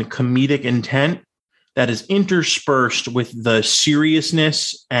lightness and comedic intent that is interspersed with the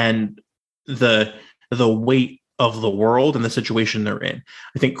seriousness and the weight of the world and the situation they're in.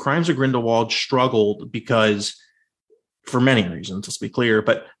 I think Crimes of Grindelwald struggled because, for many reasons, let's be clear,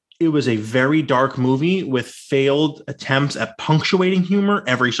 but it was a very dark movie with failed attempts at punctuating humor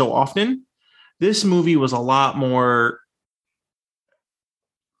every so often. This movie was a lot more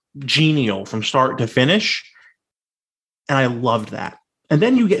genial from start to finish, and I loved that. And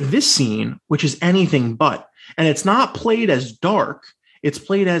then you get this scene, which is anything but. And it's not played as dark. It's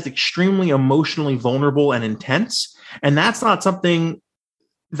played as extremely emotionally vulnerable and intense. And that's not something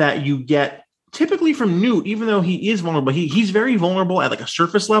that you get typically from Newt, even though he is vulnerable. He's very vulnerable at like a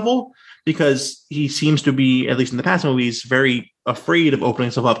surface level because he seems to be, at least in the past movies, very afraid of opening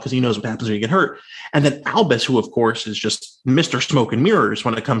himself up because he knows what happens when you get hurt. And then Albus, who, of course, is just Mr. Smoke and Mirrors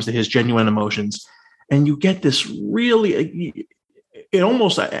when it comes to his genuine emotions. And you get this really... It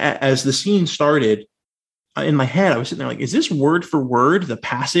almost, as the scene started, in my head, I was sitting there like, is this word for word the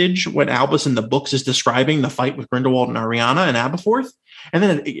passage when Albus in the books is describing the fight with Grindelwald and Ariana and Aberforth? And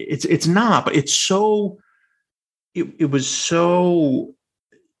then it's not, but it's so, it was so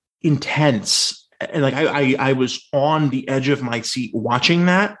intense. And like, I was on the edge of my seat watching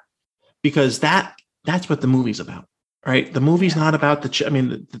that because that's what the movie's about. Right. The movie's not about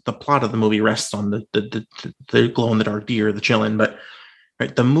the plot of the movie rests on the glow in the dark deer, the Qilin, but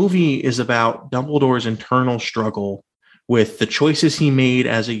right, the movie is about Dumbledore's internal struggle with the choices he made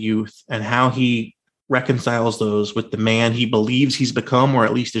as a youth and how he reconciles those with the man he believes he's become, or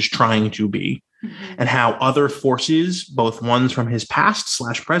at least is trying to be, and how other forces, both ones from his past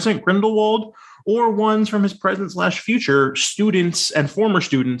 / present Grindelwald, or ones from his present / future students and former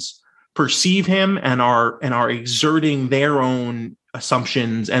students, perceive him and are exerting their own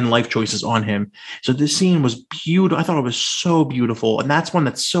assumptions and life choices on him. So this scene was beautiful. I thought it was so beautiful. And that's one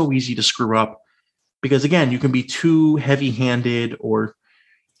that's so easy to screw up because, again, you can be too heavy-handed or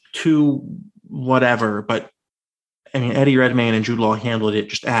too whatever. But, I mean, Eddie Redmayne and Jude Law handled it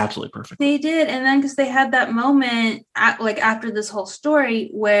just absolutely perfect. They did. And then because they had that moment after this whole story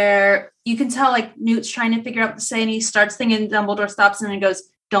where you can tell like Newt's trying to figure out what to say and he starts thinking, Dumbledore stops him and goes,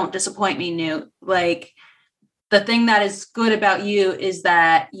 "Don't disappoint me, Newt. Like, the thing that is good about you is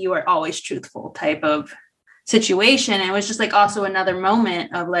that you are always truthful," type of situation. And it was just like also another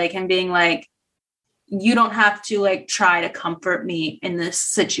moment of like him being like, you don't have to like try to comfort me in this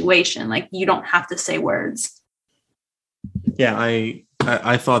situation. Like, you don't have to say words. Yeah,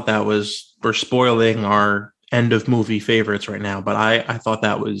 I thought that was, we're spoiling our end of movie favorites right now, but I thought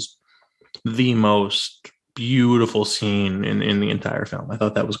that was the most beautiful scene in the entire film. I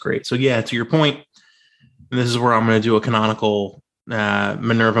thought that was great. So yeah, to your point, and this is where I'm going to do a canonical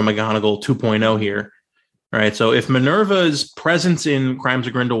Minerva McGonagall 2.0 here. All right. So if Minerva's presence in Crimes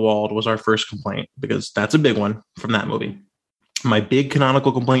of Grindelwald was our first complaint, because that's a big one from that movie, my big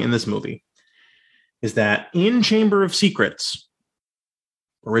canonical complaint in this movie is that in Chamber of Secrets,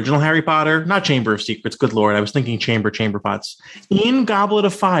 original Harry Potter, not Chamber of Secrets, good Lord, I was thinking Chamber Pots. In Goblet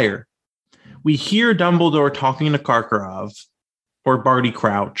of Fire, we hear Dumbledore talking to Karkaroff or Barty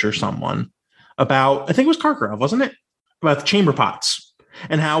Crouch or someone about, I think it was Karkaroff, wasn't it? About the chamber pots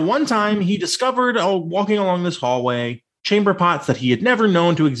and how one time he discovered, walking along this hallway, chamber pots that he had never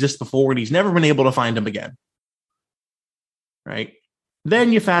known to exist before, and he's never been able to find them again. Right.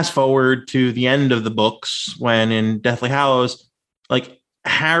 Then you fast forward to the end of the books when in Deathly Hallows, like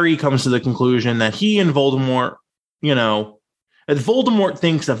Harry comes to the conclusion that he and Voldemort, that Voldemort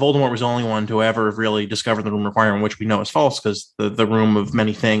thinks that Voldemort was the only one to ever really discover the room requirement, which we know is false because the room of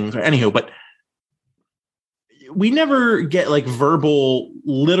many things. Anywho, but we never get like verbal,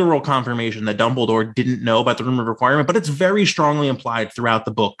 literal confirmation that Dumbledore didn't know about the room of requirement, but it's very strongly implied throughout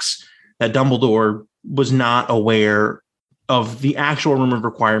the books that Dumbledore was not aware of the actual room of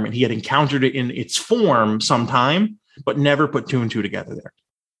requirement. He had encountered it in its form sometime, but never put two and two together there.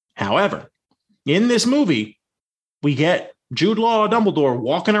 However, in this movie, we get Jude Law, Dumbledore,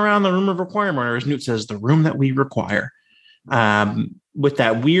 walking around the room of requirement, or as Newt says, the room that we require, with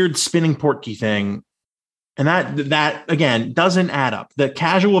that weird spinning portkey thing. And that again doesn't add up. The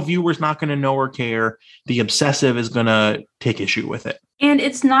casual viewer is not going to know or care. The obsessive is going to take issue with it. And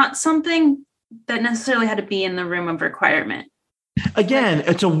it's not something that necessarily had to be in the room of requirement. Again,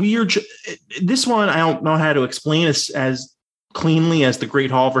 it's a weird. This one I don't know how to explain as cleanly as the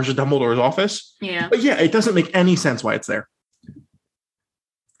Great Hall versus Dumbledore's office. Yeah, but yeah, it doesn't make any sense why it's there.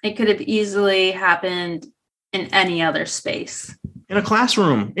 It could have easily happened in any other space. In a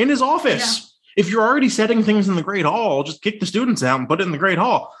classroom, in his office. Yeah. If you're already setting things in the Great Hall, just kick the students out and put it in the Great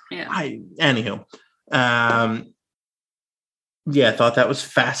Hall. Yeah. Anywho. I thought that was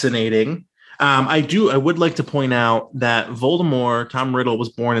fascinating. I would like to point out that Voldemort, Tom Riddle, was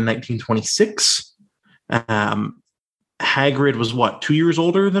born in 1926. Hagrid was 2 years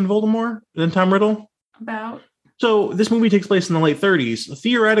older than Tom Riddle? About. So this movie takes place in the late 30s.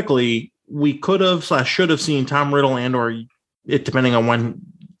 Theoretically, we could have / should have seen Tom Riddle and or it depending on when,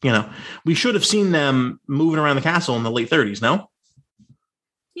 we should have seen them moving around the castle in the late 30s, no?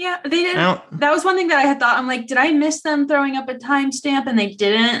 Yeah, they didn't. That was one thing that I had thought. I'm like, did I miss them throwing up a timestamp and they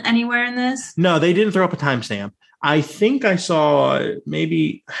didn't anywhere in this? No, they didn't throw up a timestamp. I think I saw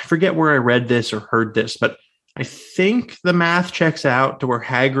I forget where I read this or heard this, but I think the math checks out to where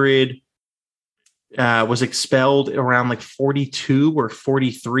Hagrid was expelled around 42 or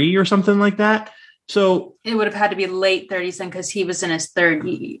 43 or something like that. So it would have had to be late 30s then because he was in his third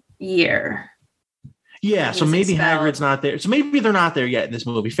year. Yeah, so maybe expelled. Hagrid's not there. So maybe they're not there yet in this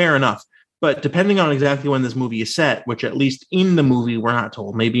movie. Fair enough. But depending on exactly when this movie is set, which at least in the movie we're not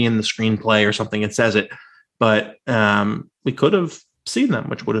told, maybe in the screenplay or something it says it. But we could have seen them,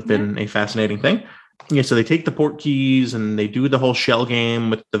 which would have been a fascinating thing. Yeah, so they take the port keys and they do the whole shell game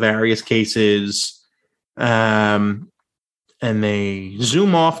with the various cases. And they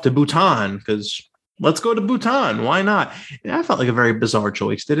zoom off to Bhutan because let's go to Bhutan. Why not? I felt like a very bizarre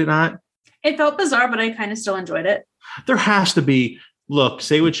choice, did it not? It felt bizarre, but I kind of still enjoyed it. There has to be. Look,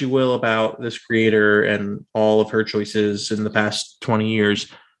 say what you will about this creator and all of her choices in the past 20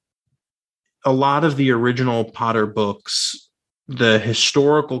 years. A lot of the original Potter books, the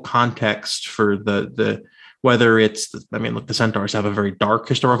historical context for the whether it's, the Centaurs have a very dark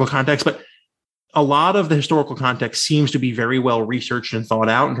historical context, but a lot of the historical context seems to be very well researched and thought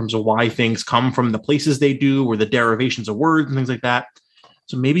out in terms of why things come from the places they do or the derivations of words and things like that.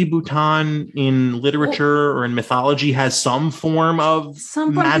 So maybe Bhutan in literature or in mythology has some form of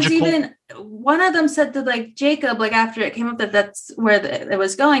magical. Even one of them said that Jacob, after it came up that that's where it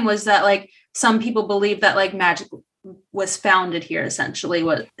was going, was that some people believe that magic was founded here. Essentially,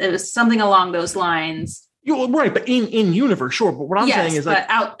 it was something along those lines. You're right, but in universe, sure. But what I'm saying is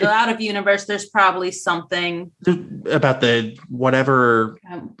out of universe, there's probably something about the whatever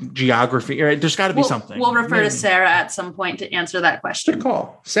geography. Right? There's got to be something. We'll refer to Sarah at some point to answer that question. Good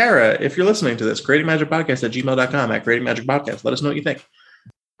call. Sarah, if you're listening to this, creatingmagicpodcast@gmail.com at creatingmagicpodcast. Let us know what you think.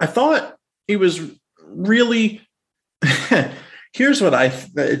 I thought it was really... Here's what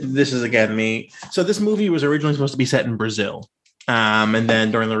this is again me. So this movie was originally supposed to be set in Brazil. And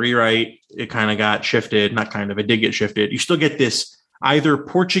then during the rewrite, it kind of got shifted. It did get shifted. You still get this either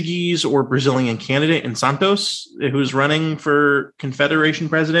Portuguese or Brazilian candidate in Santos who's running for Confederation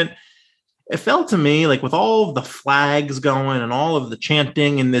president. It felt to me with all of the flags going and all of the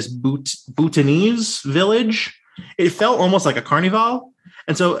chanting in this Bhutanese village, it felt almost like a carnival.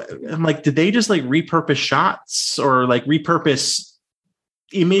 And so I'm did they just repurpose shots or repurpose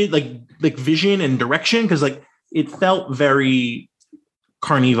image, vision and direction? Because it felt very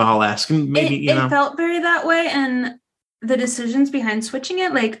Carnival-esque. Maybe it felt very that way, and the decisions behind switching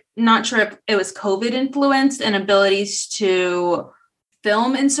it, not sure if it was COVID influenced and abilities to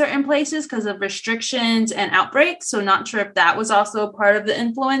film in certain places because of restrictions and outbreaks. So not sure if that was also a part of the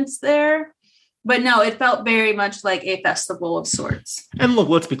influence there. But no, it felt very much like a festival of sorts. And look,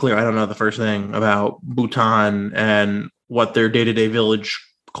 let's be clear. I don't know the first thing about Bhutan and what their day-to-day village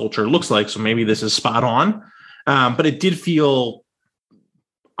culture looks like. So maybe this is spot on. But it did feel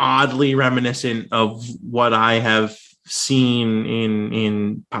oddly reminiscent of what I have seen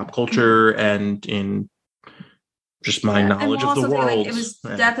in pop culture and in just my knowledge of the world. It was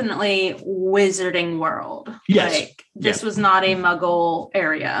definitely Wizarding World. Yes. This was not a Muggle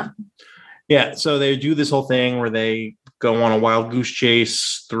area. Yeah. So they do this whole thing where they go on a wild goose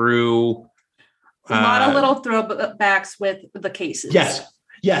chase through a lot of little throwbacks with the cases.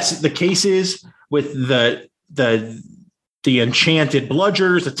 Yes. The cases with the enchanted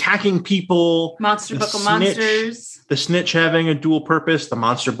bludgers attacking people. Monster Book of Monsters. the snitch having a dual purpose, the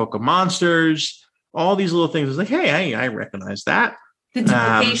monster book of monsters, all these little things. It's like, hey, I recognize that. The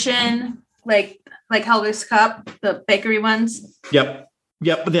duplication, like Helga's Cup, the bakery ones. Yep.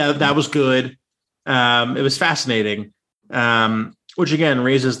 Yeah, that was good. It was fascinating. Which again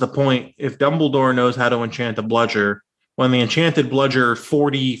raises the point, if Dumbledore knows how to enchant a bludger, when the enchanted bludger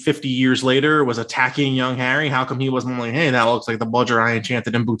 40, 50 years later was attacking young Harry, how come he wasn't like, hey, that looks like the bludger I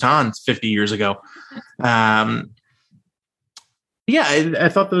enchanted in Bhutan 50 years ago? I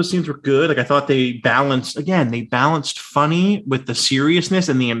thought those scenes were good. Like, I thought they balanced funny with the seriousness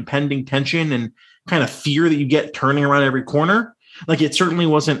and the impending tension and kind of fear that you get turning around every corner. Like, it certainly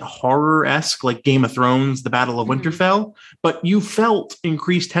wasn't horror-esque like Game of Thrones, The Battle of Winterfell, but you felt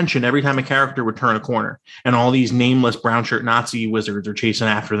increased tension every time a character would turn a corner and all these nameless brown shirt Nazi wizards are chasing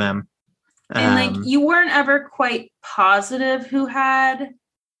after them. And you weren't ever quite positive who had.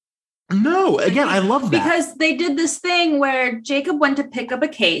 No, again, I love that. Because they did this thing where Jacob went to pick up a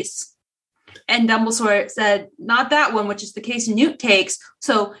case and Dumbledore said, not that one, which is the case Newt takes.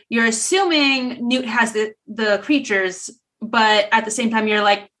 So you're assuming Newt has the creatures. But at the same time, you're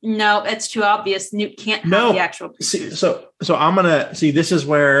like, no, it's too obvious. Newt can't have the actual creatures. So I'm going to see, this is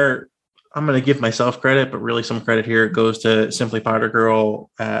where I'm going to give myself credit, but really some credit here goes to Simply Potter Girl,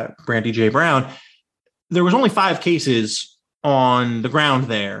 Brandy J. Brown. There was only 5 cases on the ground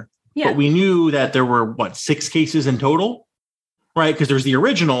there, but we knew that there were, 6 cases in total, right? Because there's the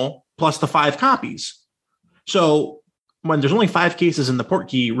original plus the 5 copies. So when there's only 5 cases in the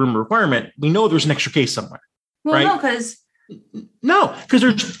Portkey room requirement, we know there's an extra case somewhere. Well, right? No,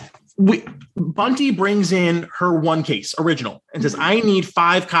 because Bunty brings in her 1 case original and says, I need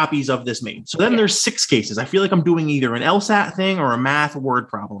 5 copies of this made. So then there's 6 cases. I feel like I'm doing either an LSAT thing or a math word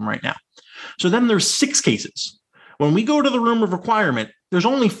problem right now. So then there's 6 cases. When we go to the room of requirement, there's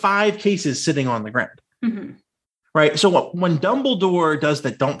only 5 cases sitting on the ground. Mm-hmm. Right. So when Dumbledore does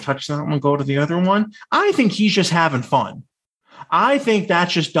that, don't touch that one, go to the other one, I think he's just having fun. I think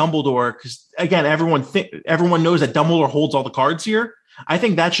that's just Dumbledore because, again, everyone knows that Dumbledore holds all the cards here. I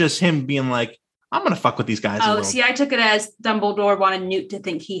think that's just him being like, I'm going to fuck with these guys. Oh, see, I took it as Dumbledore wanted Newt to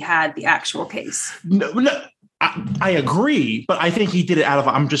think he had the actual case. No, I agree, but I think he did it out of,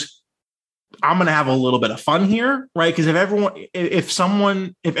 I'm going to have a little bit of fun here, right? Because if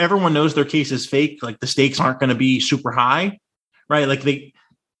everyone knows their case is fake, like the stakes aren't going to be super high, right? Like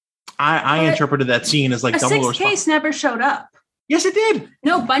I interpreted that scene as like Dumbledore's case never showed up. Yes, it did.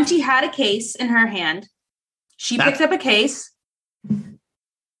 No, Bunty had a case in her hand. She picked up a case.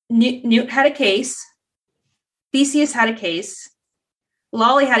 Newt had a case. Theseus had a case.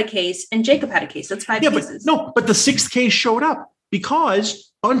 Lolly had a case. And Jacob had a case. That's 5 cases. But the 6th case showed up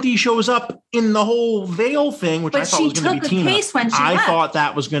because Bunty shows up in the whole veil thing, which I thought was going to be Tina. Case when she left. Thought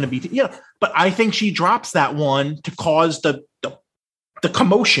that was going to be but I think she drops that one to cause the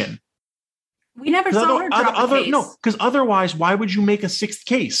commotion. We never saw her drop a case. No, because otherwise, why would you make a 6th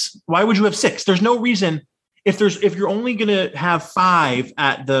case? Why would you have 6? There's no reason. If you're only going to have 5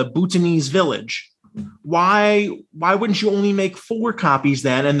 at the Bhutanese village, why wouldn't you only make 4 copies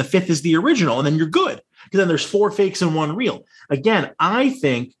then? And the 5th is the original, and then you're good. Because then there's 4 fakes and 1 real. Again, I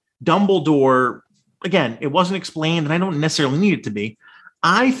think Dumbledore. Again, it wasn't explained, and I don't necessarily need it to be.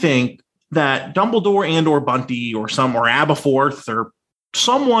 I think that Dumbledore and or Bunty or Aberforth or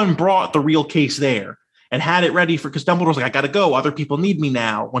someone brought the real case there and had it ready because Dumbledore's like, I got to go. Other people need me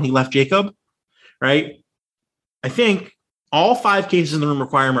now when he left Jacob. Right. I think all 5 cases in the room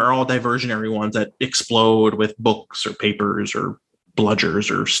requirement are all diversionary ones that explode with books or papers or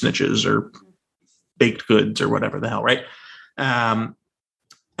bludgers or snitches or baked goods or whatever the hell. Right. And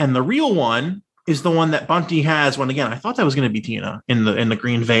the real one is the one that Bunty has when, again, I thought that was going to be Tina in the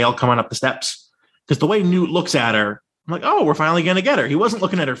green veil coming up the steps because the way Newt looks at her, I'm like, oh, we're finally going to get her. He wasn't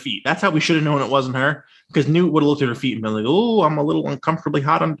looking at her feet. That's how we should have known it wasn't her because Newt would have looked at her feet and been like, oh, I'm a little uncomfortably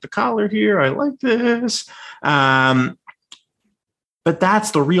hot under the collar here. I like this. But that's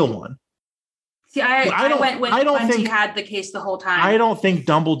the real one. See, I went with Bunty had the case the whole time. I don't think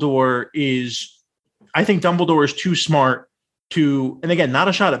Dumbledore is too smart to, and again, not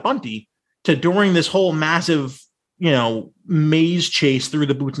a shot at Bunty, to during this whole massive, maze chase through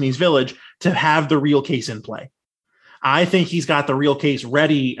the Bhutanese village to have the real case in play. I think he's got the real case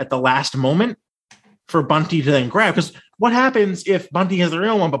ready at the last moment for Bunty to then grab. Because what happens if Bunty has the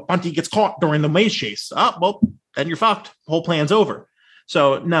real one, but Bunty gets caught during the maze chase? Oh, well, then you're fucked. The whole plan's over.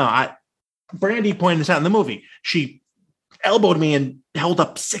 So, no, Brandy pointed this out in the movie. She elbowed me and held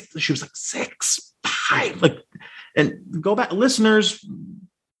up 6. She was like 6, 5. And go back, loyal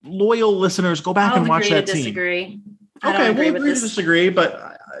listeners, go back and watch that scene. Disagree. Okay, we'll agree to disagree,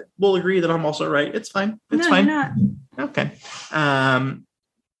 but we'll agree that I'm also right. It's fine. It's fine. You're not. Okay.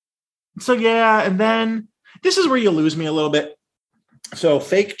 So yeah, and then this is where you lose me a little bit. So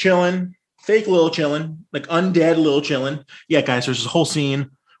fake Lil Chillin, like undead Lil Chillin. Yeah, guys, there's this whole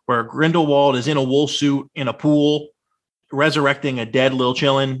scene where Grindelwald is in a wool suit in a pool, resurrecting a dead Lil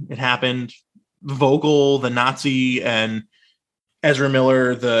Chillin. It happened. Vogel, the Nazi, and Ezra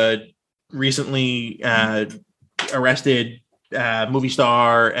Miller, the recently arrested movie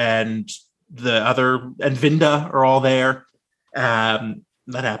star, and Vinda are all there. That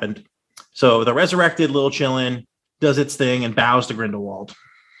happened. So the resurrected Lil Chillin does its thing and bows to Grindelwald.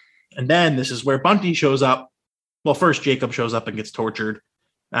 And then this is where Bunty shows up. Well, first Jacob shows up and gets tortured.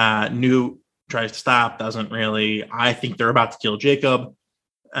 Newt tries to stop, doesn't really. I think they're about to kill Jacob.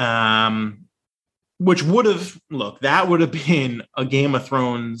 Which would have been a Game of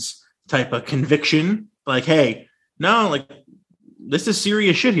Thrones type of conviction. Like, hey, no, like, this is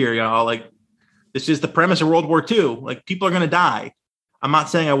serious shit here, y'all. Like, this is the premise of World War II. Like, people are going to die. I'm not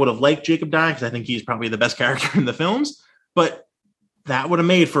saying I would have liked Jacob dying because I think he's probably the best character in the films, but that would have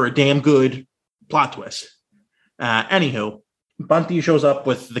made for a damn good plot twist. Anywho, Bunty shows up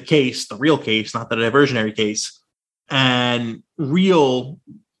with the real case, not the diversionary case, and real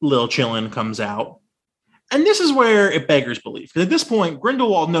Lil Chillin comes out. And this is where it beggars belief. Because at this point,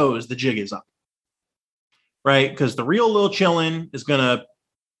 Grindelwald knows the jig is up. Right? Because the real Lil Chillin is going to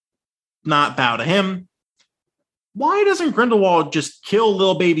not bow to him. Why doesn't Grindelwald just kill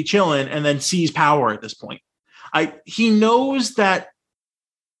little baby Chillin and then seize power at this point? He knows that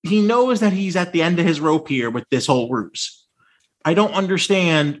he's at the end of his rope here with this whole ruse. I don't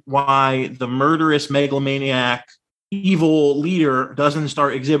understand why the murderous megalomaniac evil leader doesn't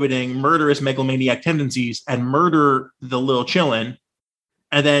start exhibiting murderous megalomaniac tendencies and murder the Lil Chillin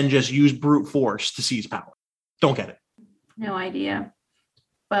and then just use brute force to seize power. Don't get it. No idea.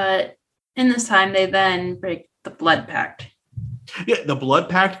 But in this time, they then break the blood pact. Yeah, the blood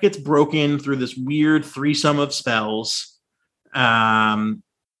pact gets broken through this weird threesome of spells. Don't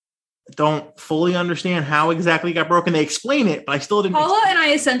fully understand how exactly it got broken. They explain it, but I still didn't. Paula and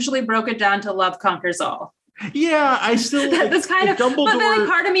I essentially broke it down to love conquers all. Yeah, I still. That's kind of. Dumbledore... But then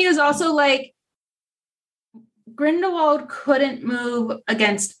part of me is also like, Grindelwald couldn't move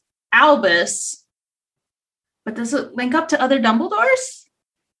against Albus, but does it link up to other Dumbledores?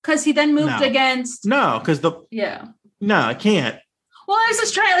 Because he then moved against. No, because No, I can't. Well, I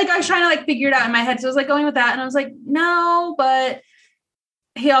was trying to figure it out in my head. So I was like going with that, and I was like, no, but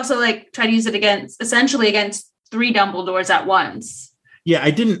he also tried to use it against 3 Dumbledores at once. Yeah,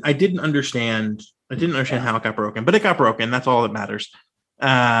 I didn't understand. I didn't understand how it got broken, but it got broken. That's all that matters.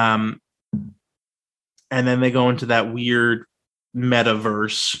 And then they go into that weird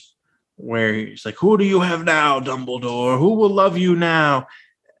metaverse where he's like, "Who do you have now, Dumbledore? Who will love you now?"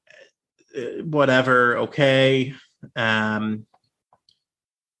 Whatever. Okay. Grindelwald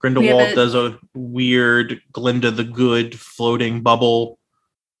does a weird Glinda the Good floating bubble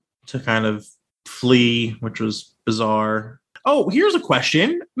to kind of flee, which was bizarre. Oh, here's a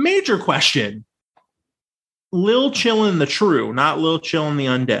question. Major question. Lil Chillin the True, not Lil Chillin the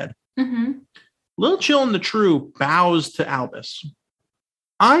Undead. Mm-hmm. Lil Chillin the True bows to Albus.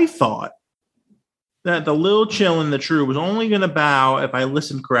 I thought that the Lil Chillin the True was only going to bow, if I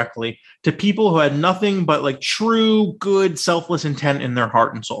listened correctly, to people who had nothing but true, good, selfless intent in their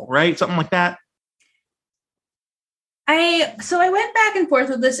heart and soul, right? Something like that. I went back and forth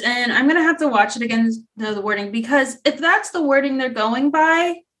with this, and I'm going to have to watch it again, the wording, because if that's the wording they're going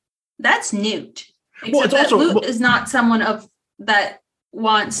by, that's Newt. Except that Newt is not someone that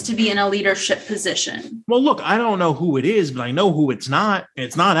wants to be in a leadership position. Well, look, I don't know who it is, but I know who it's not.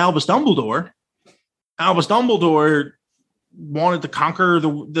 It's not Albus Dumbledore. Albus Dumbledore wanted to conquer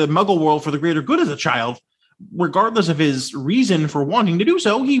the Muggle world for the greater good as a child. Regardless of his reason for wanting to do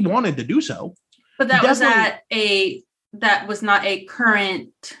so, he wanted to do so. But that was not a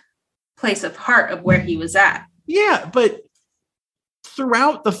current place of heart of where he was at. Yeah, but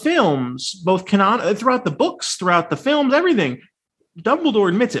throughout the films, throughout the books, throughout the films, everything, Dumbledore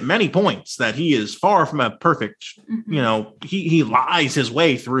admits at many points that he is far from a perfect, he lies his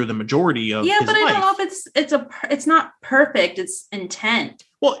way through the majority of his life. Yeah, but I don't know if it's not perfect. It's intent.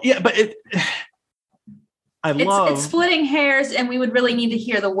 Well, yeah, but it's splitting hairs, and we would really need to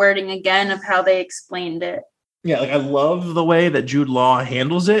hear the wording again of how they explained it. Yeah, I love the way that Jude Law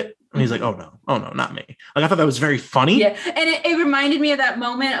handles it. And he's like, oh no, not me. I thought that was very funny. Yeah. And it reminded me of that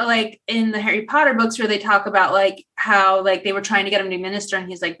moment, in the Harry Potter books where they talk about how they were trying to get him to minister. And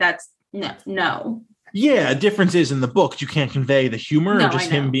he's like, that's no. Yeah. Difference is in the books, you can't convey the humor and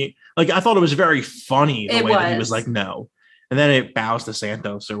just him being I thought it was very funny the way that he was no. And then it bows to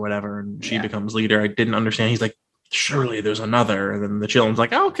Santos or whatever. And she becomes leader. I didn't understand. He's like, surely there's another. And then the children's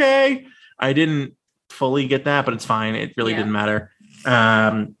like, okay, I didn't fully get that, but it's fine. It really didn't matter.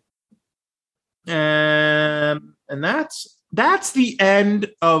 And that's the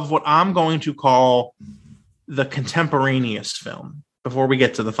end of what I'm going to call the contemporaneous film before we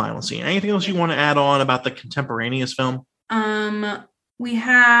get to the final scene. Anything else you want to add on about the contemporaneous film? We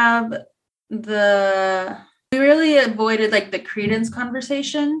have we really avoided like the Credence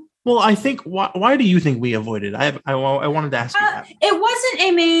conversation. Well, I think why do you think we avoided? I wanted to ask you that. It wasn't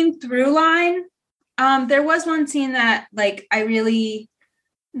a main through line. There was one scene that like I really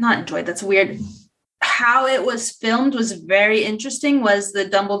not enjoyed. That's weird. How it was filmed was very interesting. Was the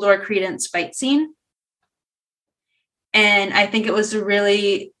Dumbledore Credence fight scene, and I think it was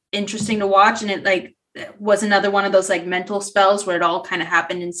really interesting to watch. And it was another one of those like mental spells where it all kind of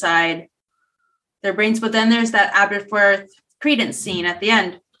happened inside their brains. But then there's that Aberforth Credence scene at the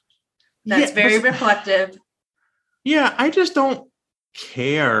end. That's very reflective. Yeah, I just don't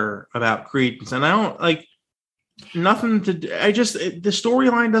care about Credence, and I don't like nothing to. The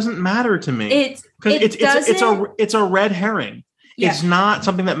storyline doesn't matter to me. It's a red herring. Yeah. It's not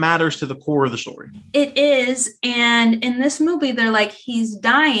something that matters to the core of the story. It is, and in this movie, they're like he's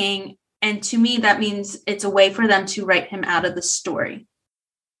dying, and to me, that means it's a way for them to write him out of the story.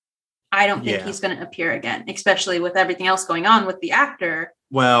 I don't think he's going to appear again, especially with everything else going on with the actor.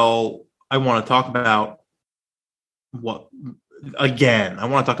 Well, I want to talk about again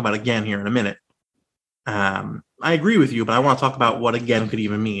here in a minute. I agree with you, but I want to talk about what again could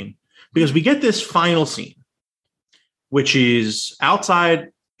even mean, because we get this final scene, which is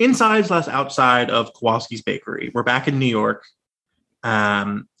inside/outside of Kowalski's Bakery. We're back in New York.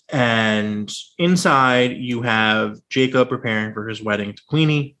 And inside you have Jacob preparing for his wedding to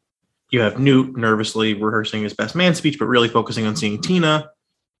Queenie. You have Newt nervously rehearsing his best man speech, but really focusing on seeing Tina.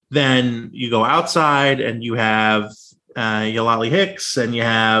 Then you go outside and you have Eulalie Hicks and you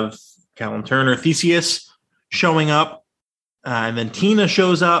have Callum Turner, Theseus showing up. And then Tina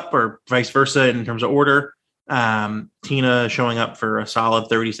shows up, or vice versa in terms of order. Tina showing up for a solid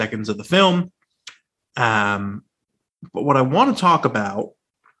 30 seconds of the film. But what I want to talk about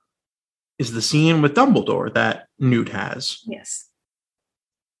is the scene with Dumbledore that Newt has. Yes.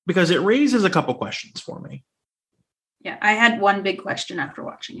 Because it raises a couple questions for me. Yeah, I had one big question after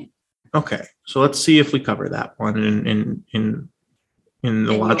watching it. Okay, so let's see if we cover that one in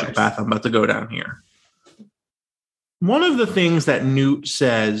the logical path I'm about to go down here. One of the things that Newt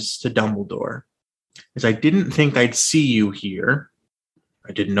says to Dumbledore is, I didn't think I'd see you here.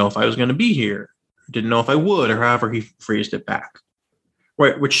 I didn't know if I was going to be here. I didn't know if I would, or however he phrased it back.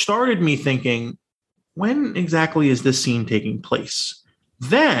 Right, which started me thinking, when exactly is this scene taking place?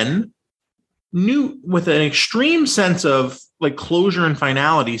 Then Newt, with an extreme sense of like closure and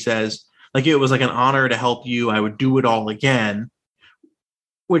finality, says, like, it was like an honor to help you. I would do it all again.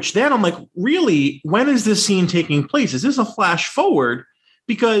 Which then I'm like, really, when is this scene taking place? Is this a flash forward?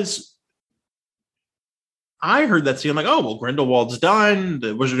 Because I heard that scene, I'm like, oh, well, Grindelwald's done.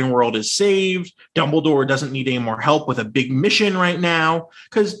 The Wizarding World is saved. Dumbledore doesn't need any more help with a big mission right now.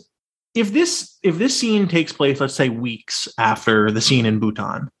 Because if this scene takes place, let's say weeks after the scene in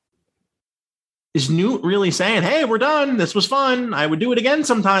Bhutan, is Newt really saying, hey, we're done. This was fun. I would do it again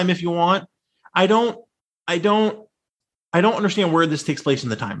sometime if you want. I don't understand where this takes place in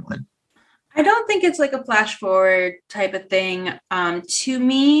the timeline. I don't think it's like a flash forward type of thing. To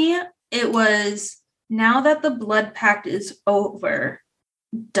me, it was, now that the blood pact is over,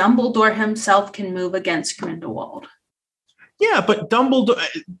 Dumbledore himself can move against Grindelwald. Yeah, but Dumbledore...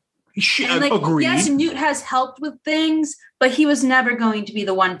 agreed. Yes, Newt has helped with things, but he was never going to be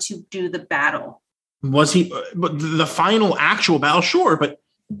the one to do the battle. Was he? But the final actual battle, sure, but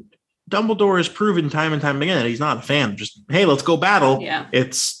Dumbledore has proven time and time again that he's not a fan of just, hey, let's go battle. Yeah.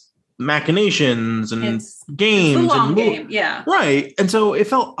 It's machinations and games. It's a long game, yeah. Right. And so it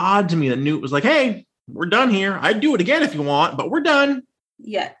felt odd to me that Newt was like, hey, we're done here. I'd do it again if you want, but we're done.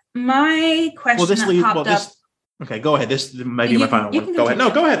 Yeah. My question popped up. Okay, go ahead. This might be my final one. Go ahead.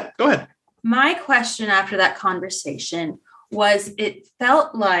 No, go ahead. Go ahead. My question after that conversation was, it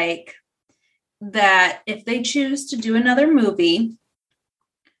felt like that if they choose to do another movie,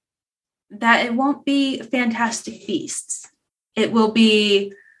 that it won't be Fantastic Beasts. It will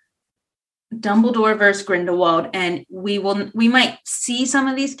be Dumbledore versus Grindelwald, and we might see some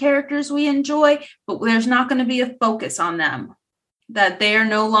of these characters we enjoy, but there's not going to be a focus on them. That they are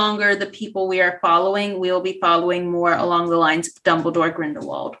no longer the people we are following. We'll be following more along the lines of Dumbledore,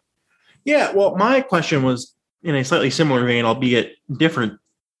 Grindelwald. Yeah, well, my question was in a slightly similar vein, albeit different.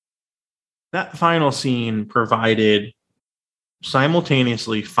 That final scene provided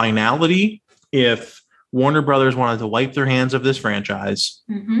simultaneously finality if Warner Brothers wanted to wipe their hands of this franchise,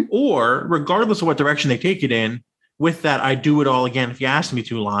 or regardless of what direction they take it in, with that "I do it all again if you ask me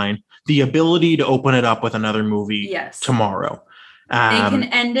to" line, the ability to open it up with another movie tomorrow. They can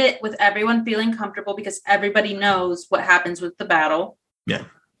end it with everyone feeling comfortable because everybody knows what happens with the battle. Yeah.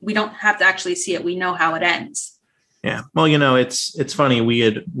 We don't have to actually see it. We know how it ends. Yeah. Well, it's funny. We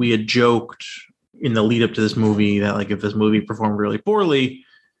had joked in the lead up to this movie that like if this movie performed really poorly,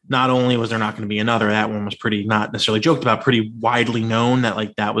 not only was there not going to be another, that one was pretty not necessarily joked about, pretty widely known that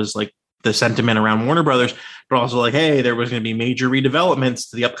like that was like the sentiment around Warner Brothers, but also like, hey, there was going to be major redevelopments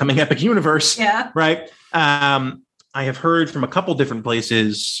to the upcoming Epic universe. Yeah. Right. I have heard from a couple different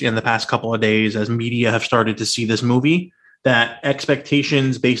places in the past couple of days as media have started to see this movie that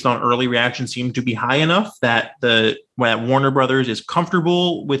expectations based on early reaction seem to be high enough that Warner Brothers is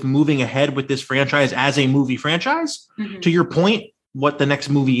comfortable with moving ahead with this franchise as a movie franchise. To your point, what the next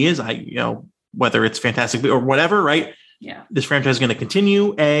movie is, whether it's Fantastic or whatever, right? Yeah. This franchise is going to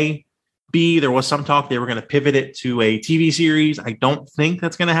continue. A, B, there was some talk they were going to pivot it to a TV series. I don't think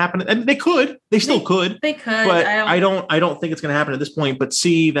that's going to happen. And they could. They still could. They could. But I don't think it's going to happen at this point. But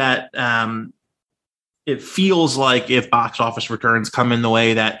C, that it feels like if box office returns come in the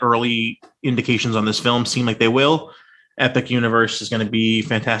way that early indications on this film seem like they will, Epic Universe is going to be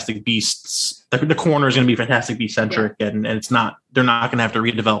Fantastic Beasts. The corner is going to be Fantastic Beast centric, and it's not. They're not going to have to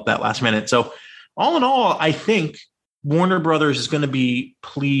redevelop that last minute. So, all in all, I think Warner Brothers is going to be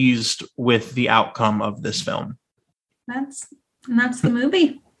pleased with the outcome of this film. That's the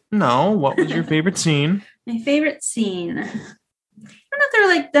movie. No, what was your favorite scene? My favorite scene. I don't know if they're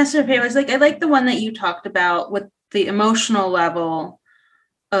like necessarily favorites. Like I like the one that you talked about with the emotional level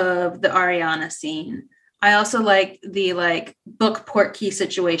of the Ariana scene. I also like the like book port key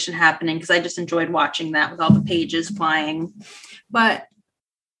situation happening because I just enjoyed watching that with all the pages flying. But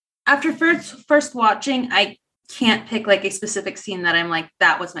after first watching, I can't pick like a specific scene that I'm like,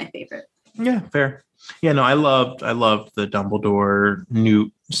 that was my favorite. Yeah, fair. Yeah, no, I loved the Dumbledore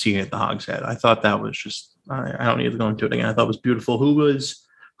Newt scene at the Hog's Head. I thought that was just, I don't need to go into it again. I thought it was beautiful.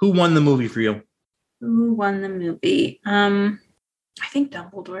 Who won the movie for you? Who won the movie? I think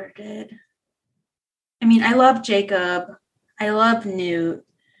Dumbledore did. I mean, I love Jacob. I love Newt.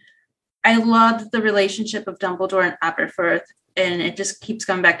 I loved the relationship of Dumbledore and Aberforth. And it just keeps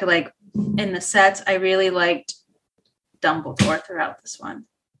coming back to like in the sets. I really liked Dumbledore throughout this one.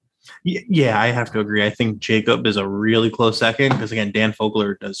 Yeah, I have to agree. I think Jacob is a really close second because again, Dan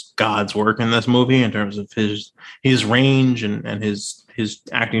Fogler does God's work in this movie in terms of his range and his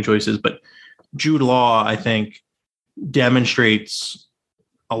acting choices. But Jude Law, I think, demonstrates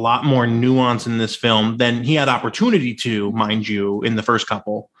a lot more nuance in this film than he had opportunity to, mind you, in the first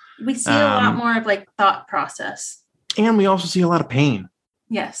couple. We see a lot more of like thought process. And we also see a lot of pain.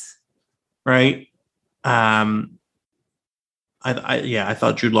 Yes. Right. I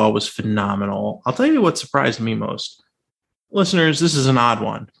thought Jude Law was phenomenal. I'll tell you what surprised me most. Listeners, this is an odd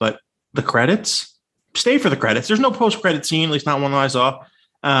one, but the credits, stay for the credits. There's no post-credit scene, at least not one that I saw.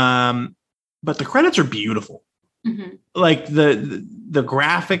 But the credits are beautiful. Mm-hmm. Like the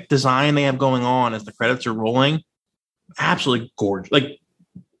graphic design they have going on as the credits are rolling, absolutely gorgeous. Like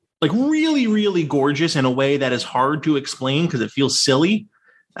really, really gorgeous in a way that is hard to explain because it feels silly.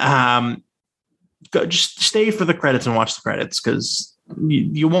 Just stay for the credits and watch the credits because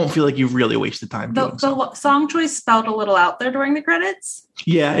you won't feel like you've really wasted time. The song choice felt a little out there during the credits.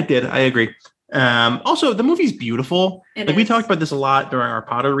 Yeah, it did. I agree. Also, the movie's beautiful. We talked about this a lot during our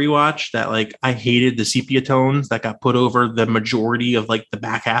Potter rewatch that like I hated the sepia tones that got put over the majority of like the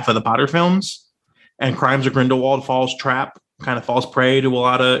back half of the Potter films, and Crimes of Grindelwald falls prey to a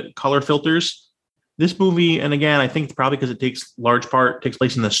lot of color filters. This movie, and again, I think probably because it takes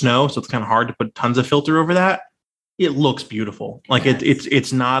place in the snow, so it's kind of hard to put tons of filter over that. It looks beautiful. Like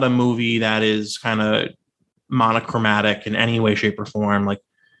it's not a movie that is kind of monochromatic in any way, shape, or form. Like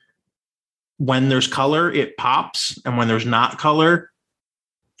when there's color, it pops, and when there's not color,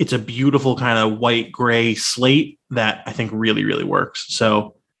 it's a beautiful kind of white gray slate that I think really, really works.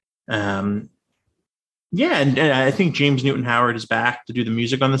 So, yeah, and I think James Newton Howard is back to do the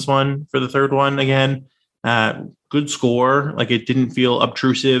music on this one for the third one again. Good score. Like it didn't feel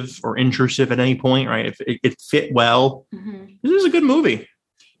obtrusive or intrusive at any point, right? It fit well. Mm-hmm. This is a good movie.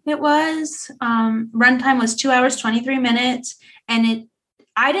 It was. Runtime was 2 hours, 23 minutes. And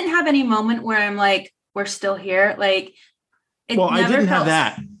I didn't have any moment where I'm like, we're still here. Like, I didn't have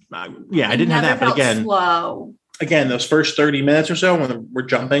that. I didn't have that. But again, slow. Again, those first 30 minutes or so when we're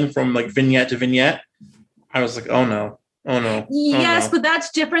jumping from like vignette to vignette, I was like, oh no. Yes, but that's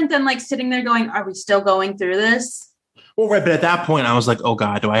different than like sitting there going, are we still going through this? Well, right, but at that point, I was like, "Oh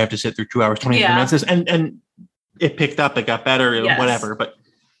God, do I have to sit through 2 hours, 23 minutes?" And it picked up, it got better, whatever. But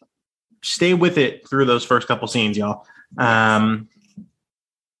stay with it through those first couple scenes, y'all. I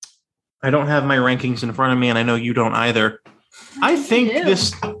don't have my rankings in front of me, and I know you don't either. I think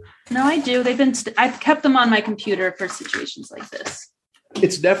this. No, I do. They've been. I've kept them on my computer for situations like this.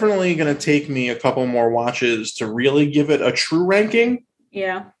 It's definitely going to take me a couple more watches to really give it a true ranking.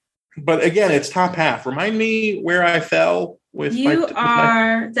 Yeah. But again, it's top half. Remind me where I fell with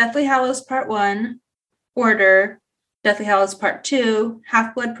Deathly Hallows Part 1, Order, Deathly Hallows Part 2,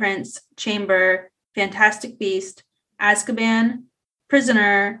 Half-Blood Prince, Chamber, Fantastic Beast, Azkaban,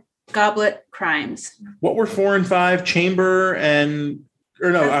 Prisoner, Goblet, Crimes. What were 4 and 5? Chamber and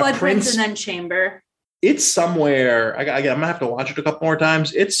Half-Blood Prince and then Chamber. It's somewhere. I'm gonna have to watch it a couple more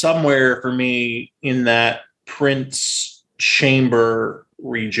times. It's somewhere for me in that Prince Chamber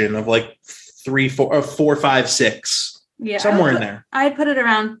region of like 3, 4, 4, 5, 6. Yeah, somewhere in there. I'd put it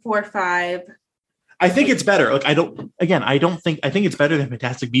around 4, 5. I think it's better. Like I think it's better than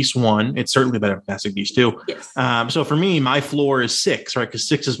Fantastic Beasts 1. It's certainly better than Fantastic Beasts 2. Yes. So for me, my floor is 6, right? Because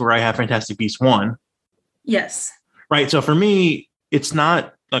 6 is where I have Fantastic Beasts 1. Yes. Right. So for me, it's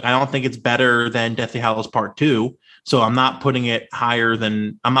not like, I don't think it's better than Deathly Hallows Part 2. So I'm not putting it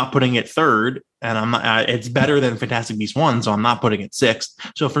I'm not putting it third, and it's better than Fantastic Beasts 1. So I'm not putting it sixth.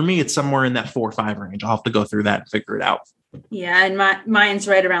 So for me, it's somewhere in that 4 or 5 range. I'll have to go through that and figure it out. Yeah. And mine's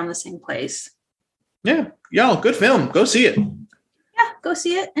right around the same place. Yeah. Y'all, good film. Go see it. Yeah. Go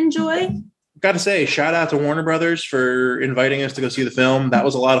see it. Enjoy. Got to say, shout out to Warner Brothers for inviting us to go see the film. That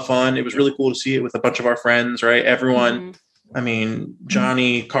was a lot of fun. It was really cool to see it with a bunch of our friends, right? Everyone. Mm-hmm. I mean,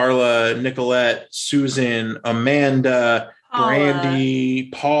 Johnny, Carla, Nicolette, Susan, Amanda, Brandy,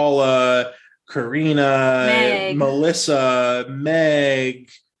 Paula, Karina, Meg. Melissa,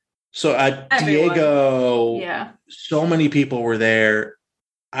 Meg, Diego. Yeah. So many people were there.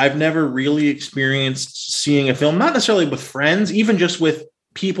 I've never really experienced seeing a film, not necessarily with friends, even just with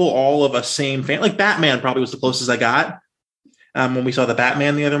people all of a same fan. Like Batman probably was the closest I got. When we saw the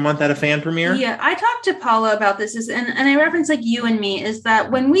Batman the other month at a fan premiere. Yeah, I talked to Paula about this, and I referenced like you and me, is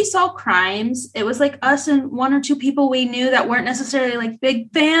that when we saw Crimes, it was like us and 1 or 2 people we knew that weren't necessarily like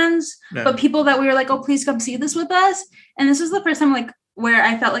big fans, but people that we were like, oh, please come see this with us. And this was the first time like where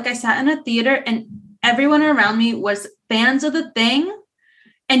I felt like I sat in a theater and everyone around me was fans of the thing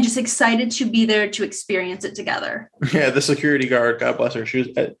and just excited to be there to experience it together. Yeah, the security guard, God bless her, she was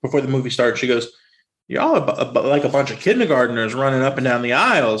before the movie started, she goes, y'all are like a bunch of kindergartners running up and down the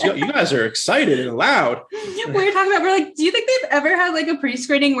aisles. You guys are excited and loud. We were talking about, we're like, do you think they've ever had like a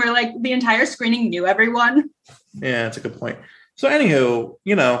pre-screening where like the entire screening knew everyone? Yeah, that's a good point. So anywho,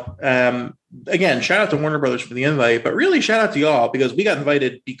 again, shout out to Warner Brothers for the invite, but really shout out to y'all because we got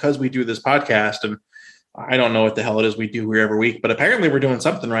invited because we do this podcast, and I don't know what the hell it is we do here every week, but apparently we're doing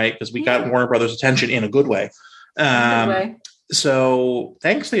something right because we got Warner Brothers' attention in a good way. So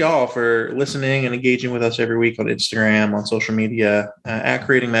thanks to y'all for listening and engaging with us every week on Instagram, on social media, at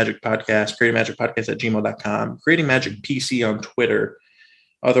Creating Magic Podcast, creatingmagicpodcast@gmail.com, Creating Magic PC on Twitter.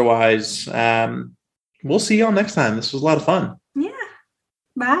 Otherwise, we'll see y'all next time. This was a lot of fun. Yeah.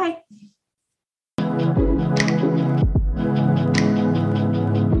 Bye.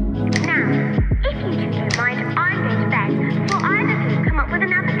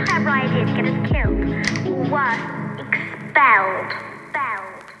 Idea to get us killed, or worse, expelled.